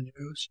on and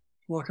use.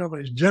 Well,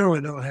 companies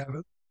generally don't have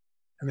it,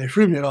 and they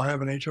frequently don't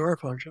have an HR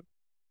function.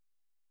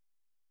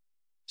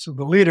 So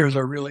the leaders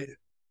are really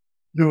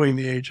doing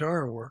the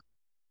HR work.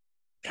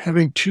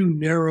 Having too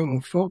narrow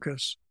a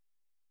focus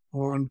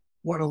on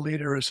what a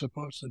leader is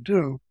supposed to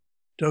do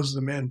does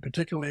them in,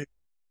 particularly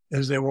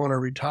as they want to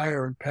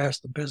retire and pass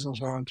the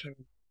business on to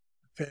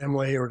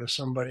family or to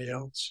somebody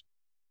else.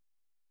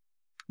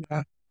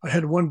 I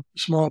had one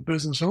small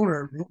business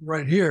owner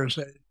right here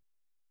say,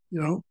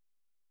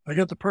 I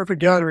got the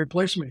perfect guy to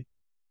replace me.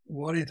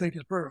 What do you think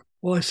is perfect?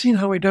 Well, I've seen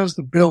how he does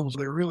the bills.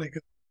 They're really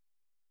good.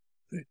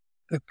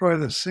 That's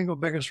probably the single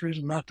biggest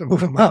reason not to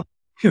move him up.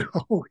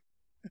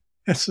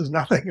 This is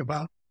nothing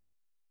about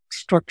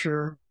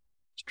structure,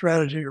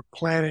 strategy, or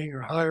planning,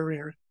 or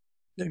hiring.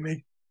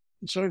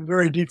 It's a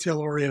very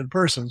detail-oriented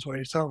person, is what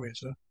he's telling me.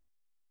 So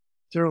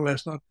generally,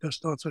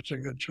 that's not such a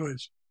good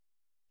choice.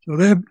 So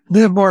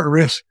they have more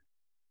risk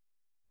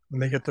when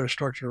they get their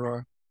structure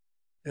wrong.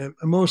 And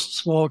most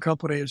small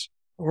companies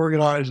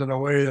organize in a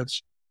way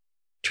that's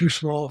too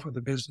small for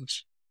the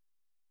business.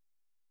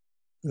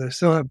 They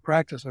still have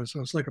practices,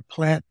 so it's like a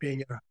plant being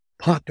in a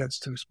pot that's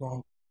too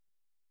small.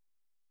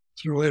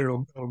 Sooner or later,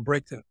 it'll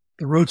break the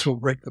roots will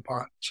break the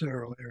pot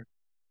sooner or later.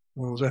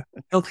 When it was a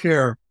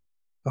healthcare,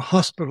 a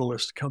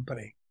hospitalist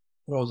company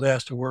that I was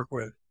asked to work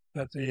with.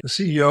 That the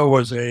CEO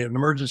was an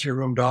emergency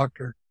room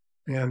doctor,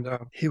 and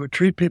he would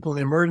treat people in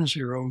the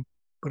emergency room,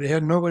 but he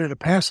had nobody to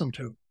pass them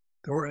to.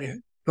 There weren't any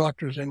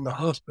doctors in the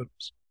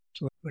hospitals.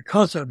 So the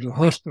concept of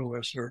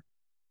hospitalists are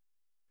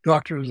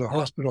doctors the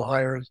hospital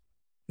hires.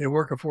 They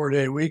work a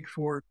 4-day week,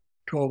 4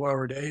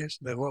 12-hour days.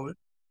 They love it.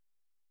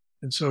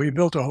 And so he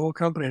built a whole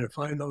company to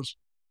find those,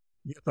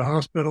 get the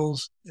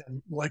hospitals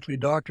and likely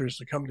doctors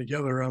to come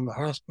together around the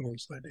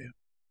hospitals they did.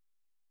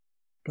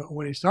 But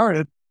when he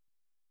started,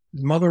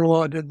 his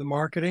mother-in-law did the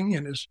marketing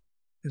and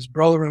his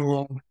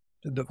brother-in-law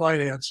did the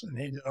finance, and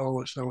he did all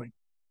the selling.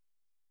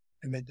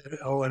 And they did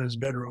it all in his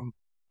bedroom.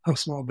 How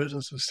small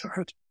businesses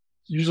start.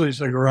 Usually it's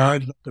the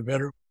garage, not the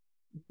bedroom.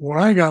 When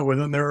I got with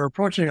him, they were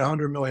approaching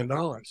 $100 million.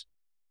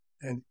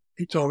 And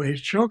he told me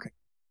he's choking.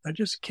 I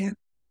just can't.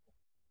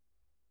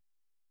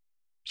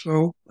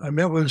 So I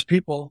met with his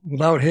people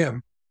without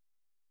him.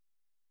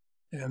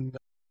 And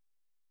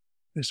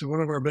they said, one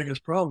of our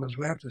biggest problems is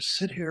we have to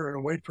sit here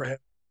and wait for him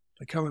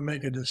to come and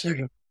make a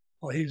decision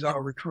while he's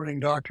out recruiting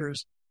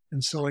doctors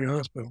and selling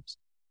hospitals.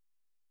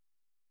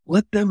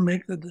 Let them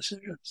make the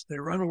decisions. They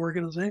run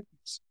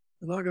organizations.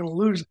 They're not going to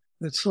lose it.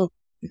 It's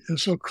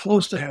so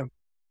close to him.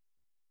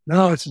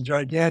 Now it's a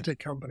gigantic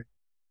company.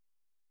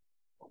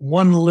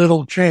 One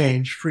little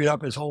change freed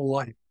up his whole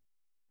life.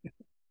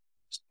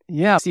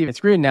 Yeah, Steve, it's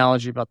a great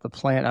analogy about the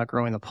plant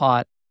outgrowing the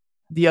pot.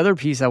 The other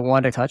piece I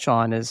wanted to touch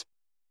on is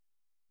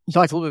you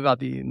talked a little bit about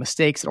the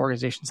mistakes that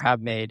organizations have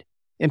made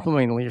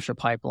implementing the leadership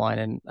pipeline.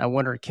 And I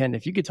wonder, Ken,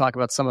 if you could talk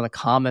about some of the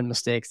common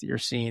mistakes that you're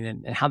seeing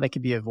and how they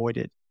could be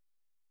avoided.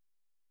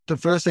 The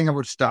first thing I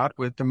would start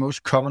with, the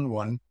most common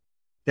one,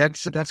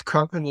 that's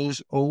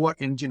companies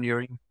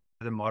over-engineering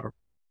the model.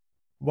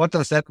 What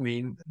does that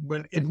mean?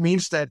 Well, it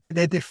means that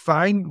they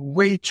define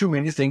way too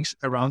many things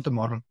around the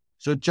model.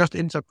 So it just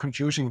ends up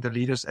confusing the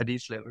leaders at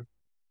each level.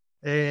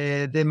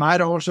 They might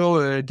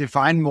also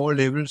define more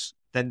levels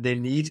than they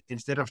need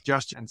instead of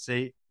just and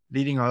say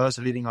leading others,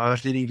 leading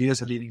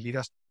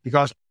leaders,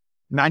 because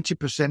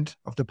 90%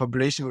 of the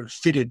population will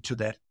fit into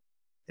that.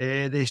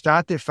 They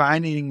start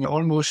defining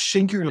almost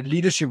singular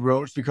leadership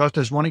roles because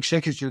there's one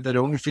executive that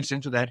only fits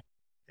into that,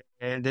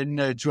 and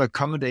then to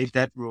accommodate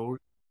that role.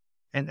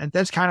 And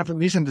that's kind of a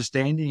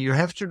misunderstanding. You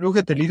have to look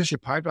at the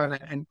leadership pipeline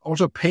and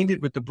also paint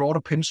it with the broader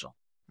pencil.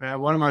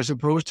 What am I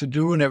supposed to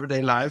do in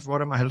everyday life?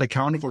 What am I held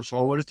accountable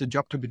for? What is the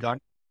job to be done?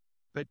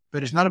 But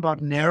it's not about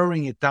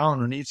narrowing it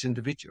down on each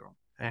individual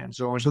and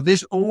so on. So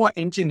this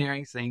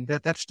over-engineering thing,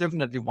 that's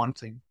definitely one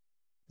thing.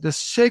 The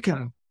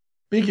second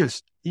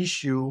biggest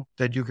issue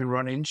that you can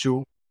run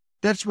into,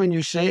 that's when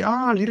you say,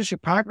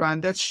 leadership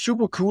pipeline, that's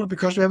super cool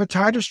because we have a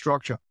title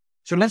structure.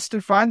 So let's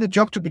define the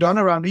job to be done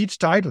around each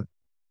title.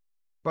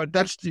 But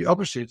that's the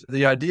opposite.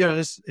 The idea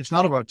is it's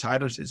not about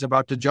titles, it's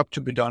about the job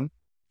to be done.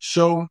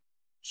 So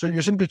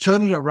you simply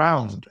turn it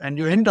around and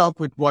you end up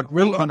with what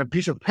will on a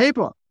piece of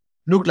paper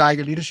look like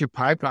a leadership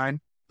pipeline,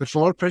 but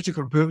for all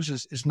practical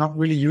purposes, it's not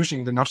really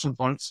using the nuts and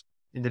bolts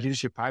in the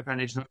leadership pipeline.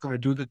 It's not going to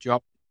do the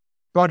job.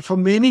 But for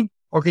many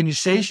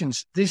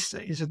organizations, this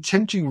is a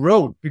tempting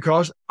road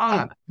because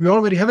we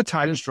already have a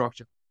title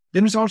structure.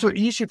 Then it's also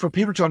easy for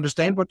people to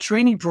understand what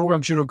training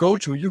programs you go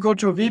to. You go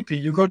to a VP,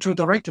 you go to a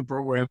director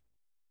program.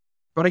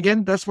 But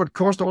again, that's what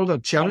caused all the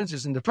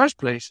challenges in the first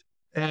place,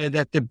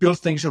 that they build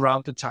things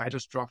around the title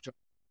structure.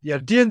 The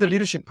idea in the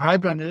leadership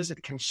pipeline is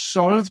it can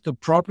solve the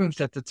problems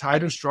that the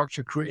title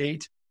structure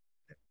create.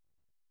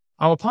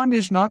 Our point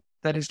is not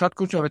that it's not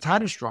good to have a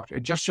title structure.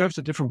 It just serves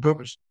a different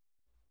purpose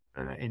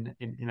in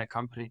a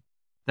company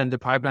than the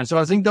pipeline. So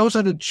I think those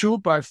are the two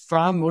by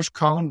far most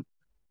common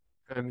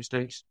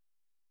mistakes.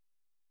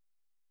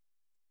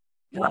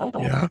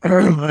 Yeah,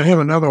 I have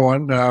another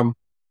one, and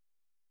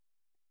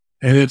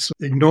it's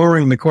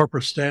ignoring the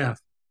corporate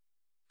staff.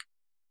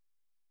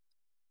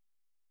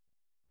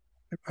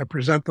 I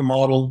present the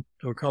model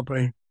to a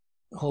company,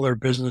 all their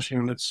business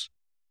units,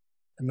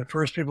 and the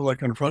first people that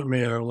confront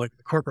me are like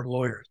the corporate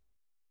lawyers.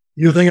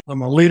 You think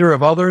I'm a leader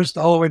of others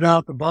all the way down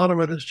at the bottom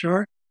of this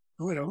chart?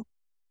 No, we don't.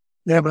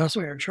 Yeah, but that's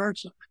why your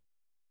charts are.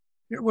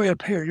 You're way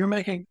up here. You're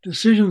making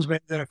decisions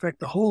that affect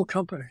the whole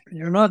company.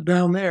 You're not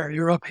down there.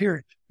 You're up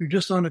here. You're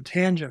just on a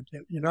tangent.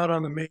 You're not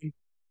on the main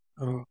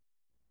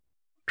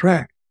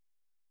track.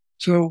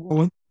 So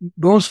when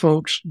those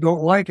folks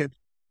don't like it,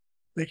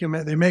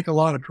 they make a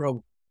lot of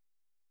trouble.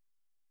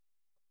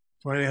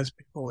 Finance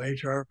people,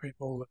 HR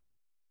people,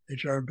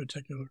 HR in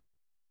particular,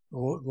 the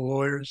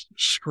lawyers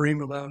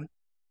scream about it.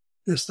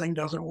 This thing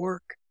doesn't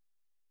work.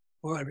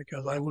 Why?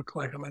 Because I look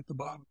like I'm at the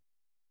bottom.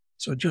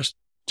 So just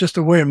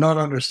a way of not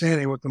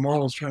understanding what the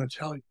model is trying to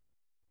tell you.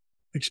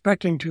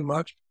 Expecting too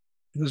much,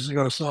 this is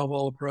going to solve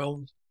all the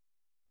problems.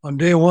 On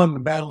day one, the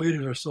bad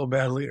leaders are still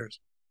bad leaders.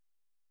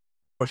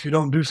 But if you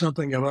don't do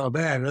something about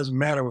that, it doesn't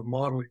matter what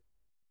model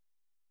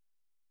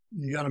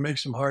you got to make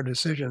some hard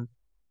decisions.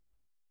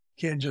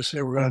 You can't just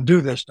say, we're going to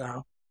do this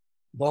now.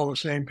 With all the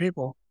same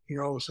people,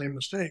 all the same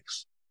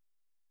mistakes.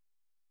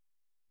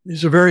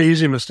 These are very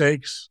easy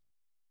mistakes.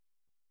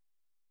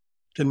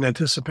 Didn't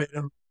anticipate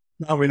them.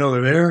 Now we know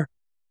they're there.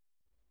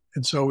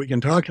 And so we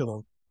can talk to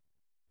them.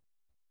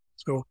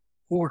 So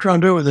what we're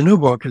trying to do with the new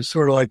book is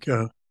sort of like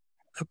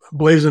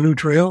blaze a new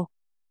trail.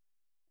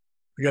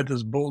 We got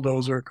this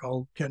bulldozer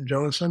called Ken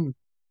Jonasen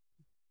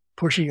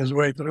pushing his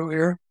way through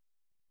here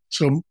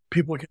so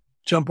people can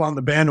jump on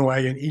the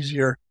bandwagon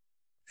easier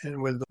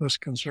and with less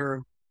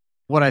concern.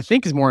 What I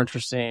think is more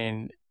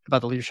interesting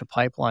about the leadership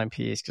pipeline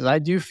piece, because I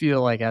do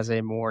feel like as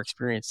a more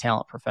experienced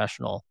talent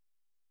professional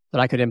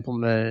that I could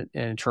implement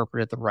and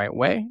interpret it the right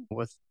way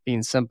with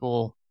being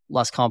simple,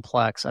 less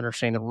complex,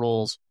 understanding the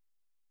rules,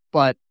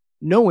 but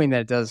knowing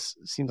that it does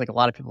seems like a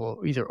lot of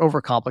people either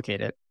overcomplicate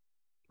it,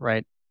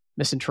 right?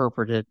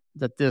 Misinterpret it,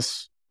 that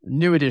this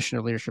new edition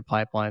of Leadership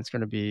Pipeline is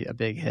going to be a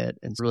big hit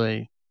and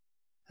really,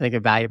 I think, a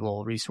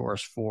valuable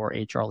resource for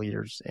HR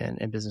leaders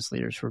and business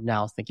leaders who are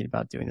now thinking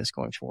about doing this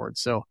going forward.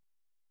 So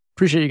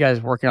appreciate you guys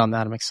working on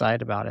that. I'm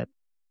excited about it.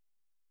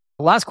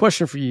 The last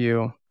question for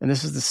you, and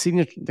this is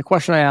the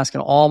question I ask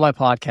in all my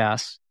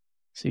podcasts,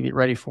 so you get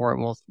ready for it,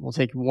 and we'll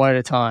take one at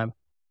a time.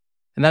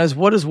 And that is,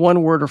 what is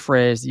one word or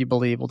phrase that you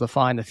believe will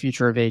define the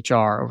future of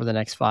HR over the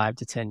next 5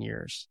 to 10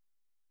 years?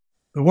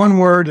 The one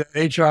word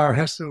that HR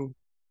has to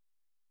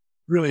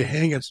really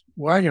hang its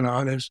wagon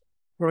on is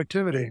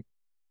productivity.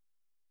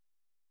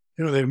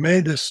 They've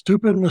made this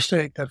stupid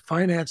mistake that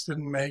finance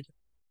didn't make,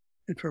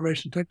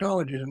 information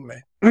technology didn't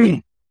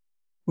make.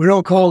 We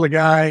don't call the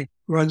guy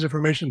who runs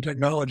information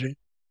technology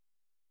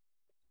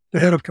the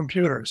head of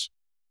computers.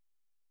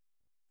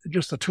 They're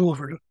just a tool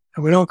for it.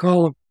 And we don't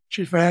call the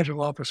chief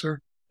financial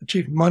officer the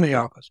chief money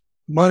officer.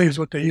 Money is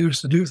what they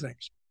use to do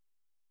things.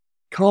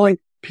 Calling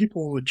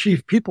people the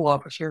chief people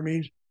officer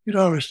means you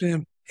don't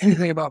understand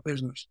anything about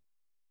business.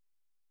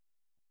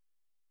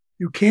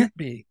 You can't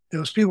be.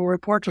 Those people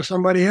report to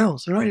somebody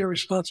else. They're not your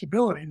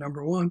responsibility,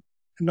 number one.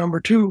 And number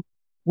two,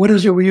 what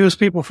is it we use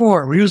people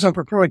for? We use them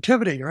for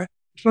productivity, right?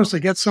 We're supposed to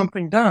get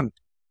something done.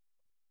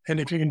 And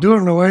if you can do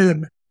it in a way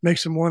that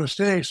makes them want to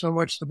stay, so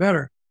much the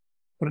better.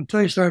 But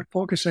until you start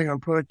focusing on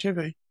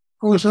productivity,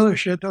 all this other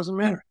shit doesn't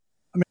matter.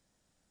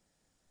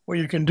 What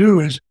you can do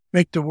is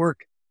make the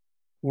work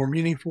more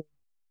meaningful,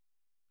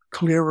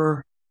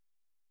 clearer,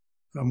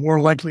 more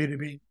likely to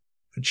be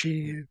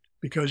achieved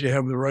because you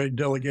have the right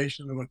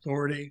delegation of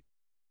authority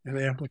and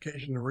the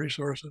application of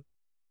resources.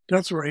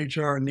 That's where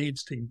HR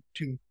needs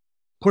to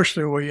push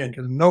their way in,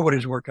 because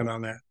nobody's working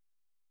on that.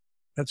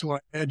 That's why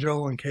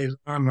Agile and Kaizen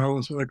and all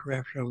this other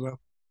crap shows up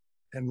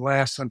and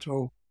lasts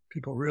until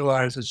people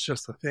realize it's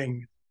just a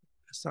thing.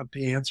 It's not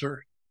the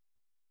answer.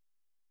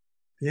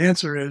 The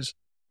answer is,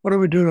 what do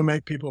we do to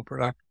make people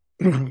productive?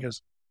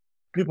 Because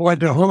people like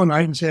to go home at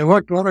night and say,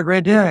 look, what a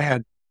great day I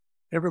had.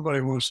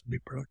 Everybody wants to be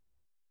productive,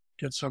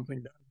 get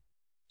something done.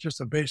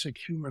 Just a basic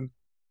human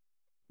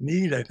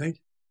need, I think.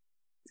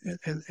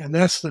 And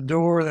that's the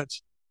door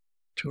that's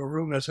to a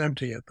room that's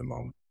empty at the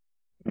moment.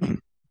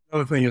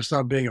 Another thing is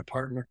not being a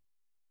partner.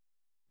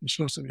 You're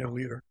supposed to be a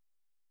leader.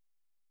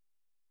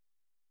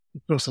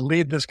 You're supposed to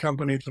lead this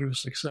company through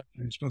success.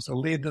 You're supposed to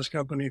lead this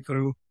company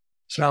through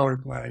salary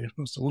planning. You're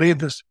supposed to lead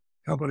this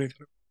company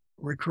through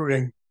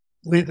recruiting.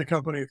 lead the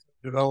company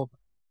development.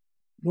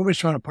 Nobody's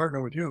trying to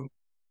partner with you.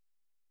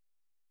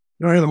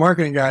 You don't hear the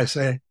marketing guy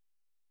say,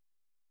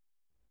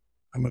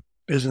 I'm a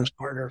business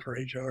partner for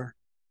HR.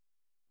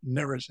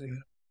 Never say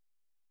that.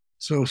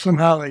 So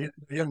somehow they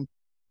get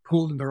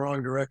pulled in the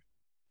wrong direction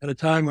at a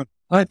time when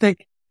I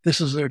think this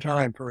is their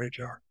time for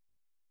HR.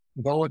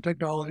 With all the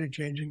technology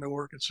changing the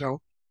work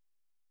itself,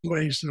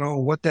 ways to know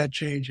what that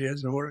change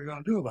is and what are they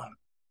going to do about it.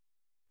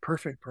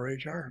 Perfect for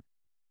HR.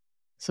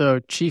 So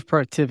Chief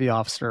Productivity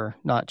Officer,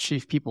 not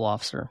Chief People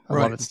Officer. I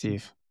love it,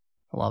 Steve.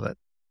 I love it.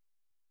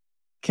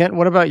 Kent,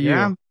 what about you?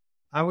 Yeah,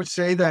 I would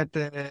say that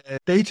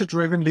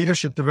data-driven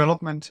leadership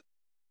development,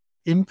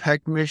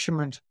 impact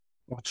measurement,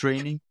 or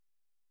training,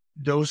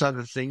 those are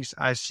the things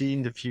I see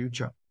in the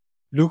future.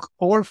 Look,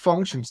 all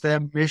functions, they're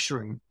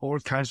measuring all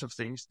kinds of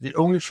things. The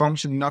only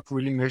function not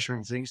really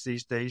measuring things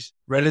these days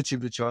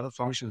relative to other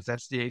functions,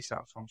 that's the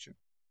HR function.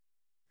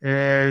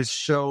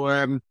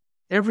 So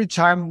every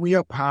time we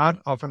are part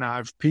of an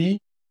RFP,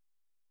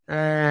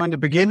 in the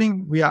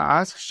beginning, we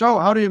are asked, so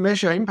how do you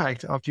measure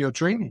impact of your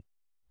training?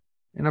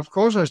 And of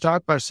course, I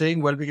start by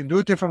saying, well, we can do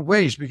it different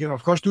ways. We can,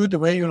 of course, do it the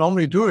way you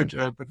normally do it,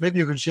 but maybe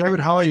you can share it.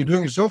 How are you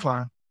doing it so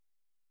far?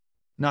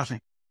 Nothing.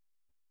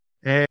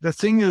 The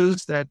thing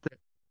is that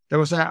there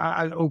was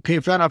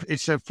okay, fair enough.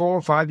 It's 4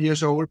 or 5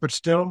 years old, but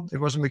still, it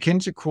was a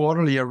McKinsey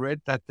quarterly I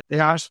read that they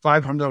asked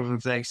 500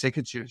 of their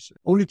executives.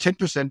 Only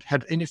 10%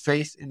 had any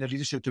faith in the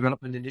leadership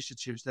development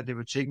initiatives that they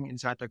were taking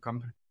inside their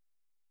company.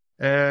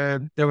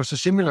 There was a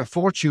similar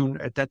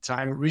Fortune at that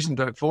time,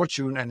 recent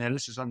Fortune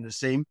analysis on the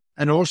same.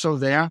 And also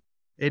there,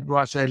 it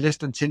was less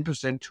than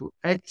 10% who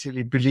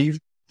actually believed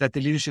that the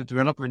leadership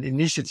development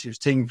initiatives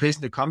taking place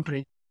in the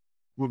company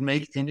would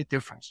make any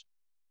difference.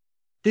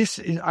 This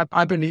is,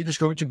 I believe, is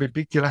going to be a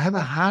big deal. I have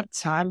a hard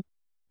time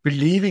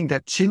believing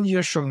that 10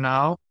 years from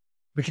now,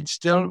 we can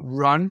still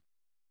run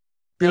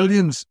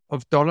billions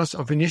of dollars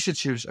of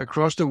initiatives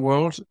across the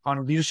world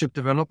on leadership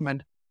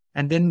development,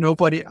 and then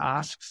nobody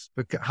asks,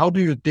 how do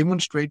you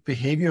demonstrate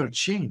behavioral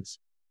change?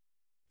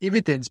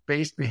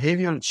 Evidence-based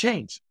behavioral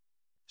change.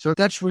 So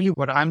that's really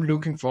what I'm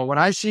looking for. What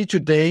I see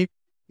today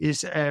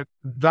is a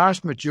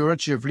vast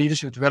majority of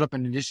leadership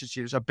development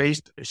initiatives are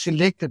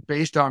selected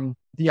based on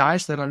the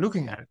eyes that are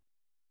looking at it.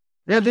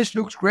 Yeah, this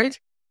looks great.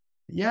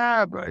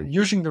 Yeah, but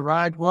using the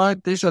right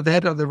word, this or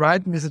that, or the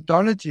right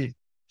methodology.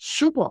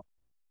 Super.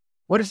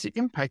 What is the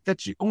impact?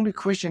 That's the only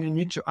question you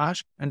need to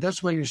ask. And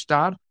that's where you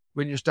start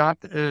when you start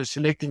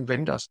selecting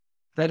vendors.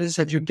 That is,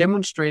 have you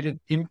demonstrated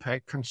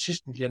impact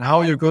consistently, and how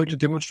are you going to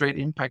demonstrate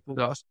impact with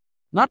us?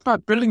 Not by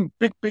building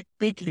big,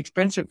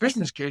 expensive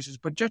business cases,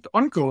 but just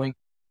ongoing,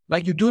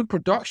 like you do in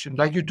production,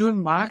 like you do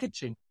in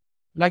marketing,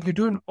 like you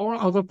do in all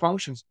other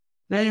functions.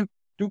 There you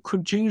do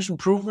continuous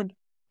improvement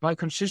by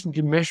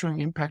consistently measuring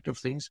impact of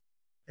things.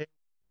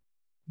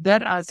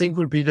 That, I think,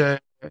 will be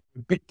the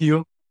big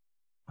deal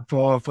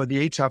for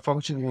the HR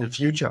function in the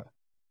future.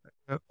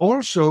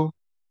 Also,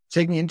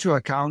 taking into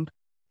account,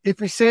 if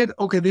we said,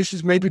 okay, this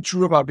is maybe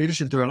true about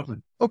leadership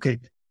development. Okay,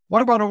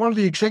 what about all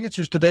the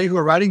executives today who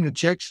are writing the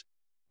checks?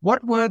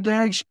 What were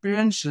their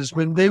experiences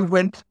when they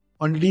went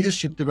on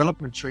leadership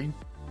development training?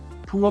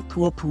 Poor.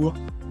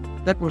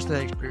 That was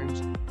their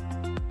experience.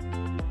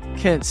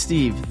 Kent,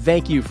 Steve,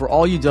 thank you for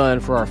all you've done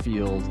for our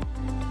field.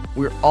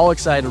 We're all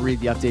excited to read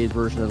the updated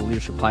version of the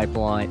Leadership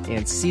Pipeline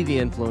and see the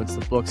influence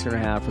the book's going to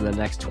have for the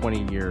next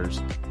 20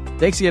 years.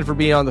 Thanks again for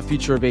being on the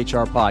Future of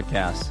HR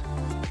podcast.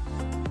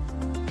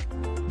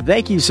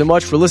 Thank you so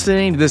much for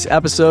listening to this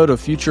episode of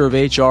Future of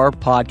HR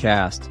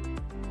podcast.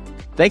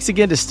 Thanks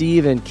again to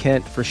Steve and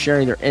Kent for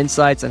sharing their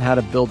insights on how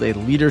to build a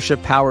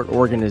leadership-powered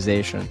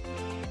organization.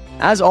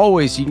 As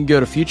always, you can go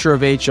to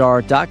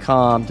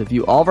futureofhr.com to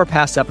view all of our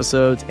past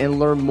episodes and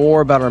learn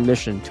more about our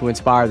mission to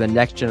inspire the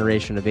next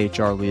generation of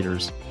HR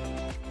leaders.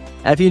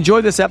 And if you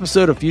enjoyed this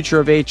episode of Future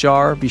of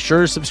HR, be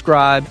sure to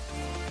subscribe,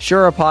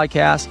 share our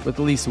podcast with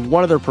at least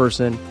one other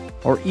person,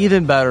 or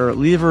even better,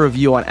 leave a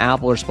review on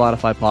Apple or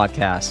Spotify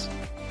podcasts.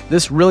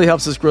 This really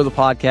helps us grow the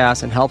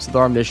podcast and helps with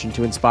our mission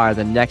to inspire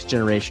the next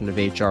generation of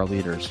HR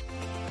leaders.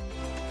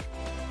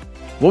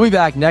 We'll be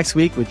back next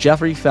week with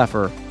Jeffrey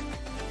Pfeffer,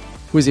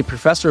 who is a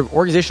professor of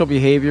organizational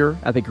behavior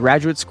at the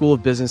Graduate School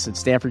of Business at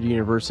Stanford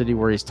University,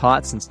 where he's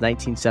taught since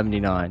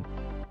 1979.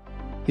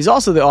 He's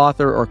also the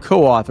author or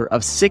co-author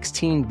of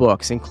 16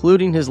 books,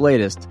 including his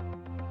latest,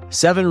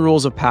 7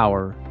 Rules of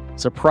Power,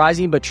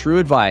 surprising but true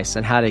advice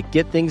on how to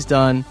get things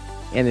done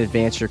and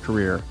advance your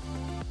career.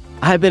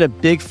 I have been a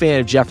big fan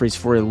of Jeffrey's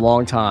for a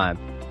long time,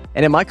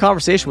 and in my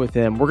conversation with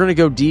him, we're going to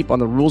go deep on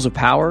the rules of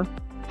power,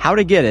 how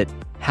to get it,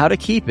 how to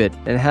keep it,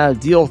 and how to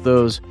deal with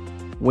those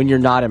when you're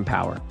not in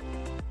power.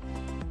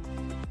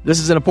 This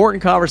is an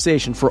important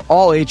conversation for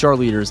all HR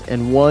leaders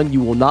and one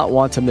you will not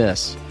want to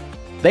miss.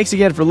 Thanks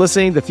again for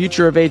listening to The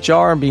Future of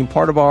HR and being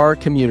part of our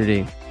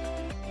community.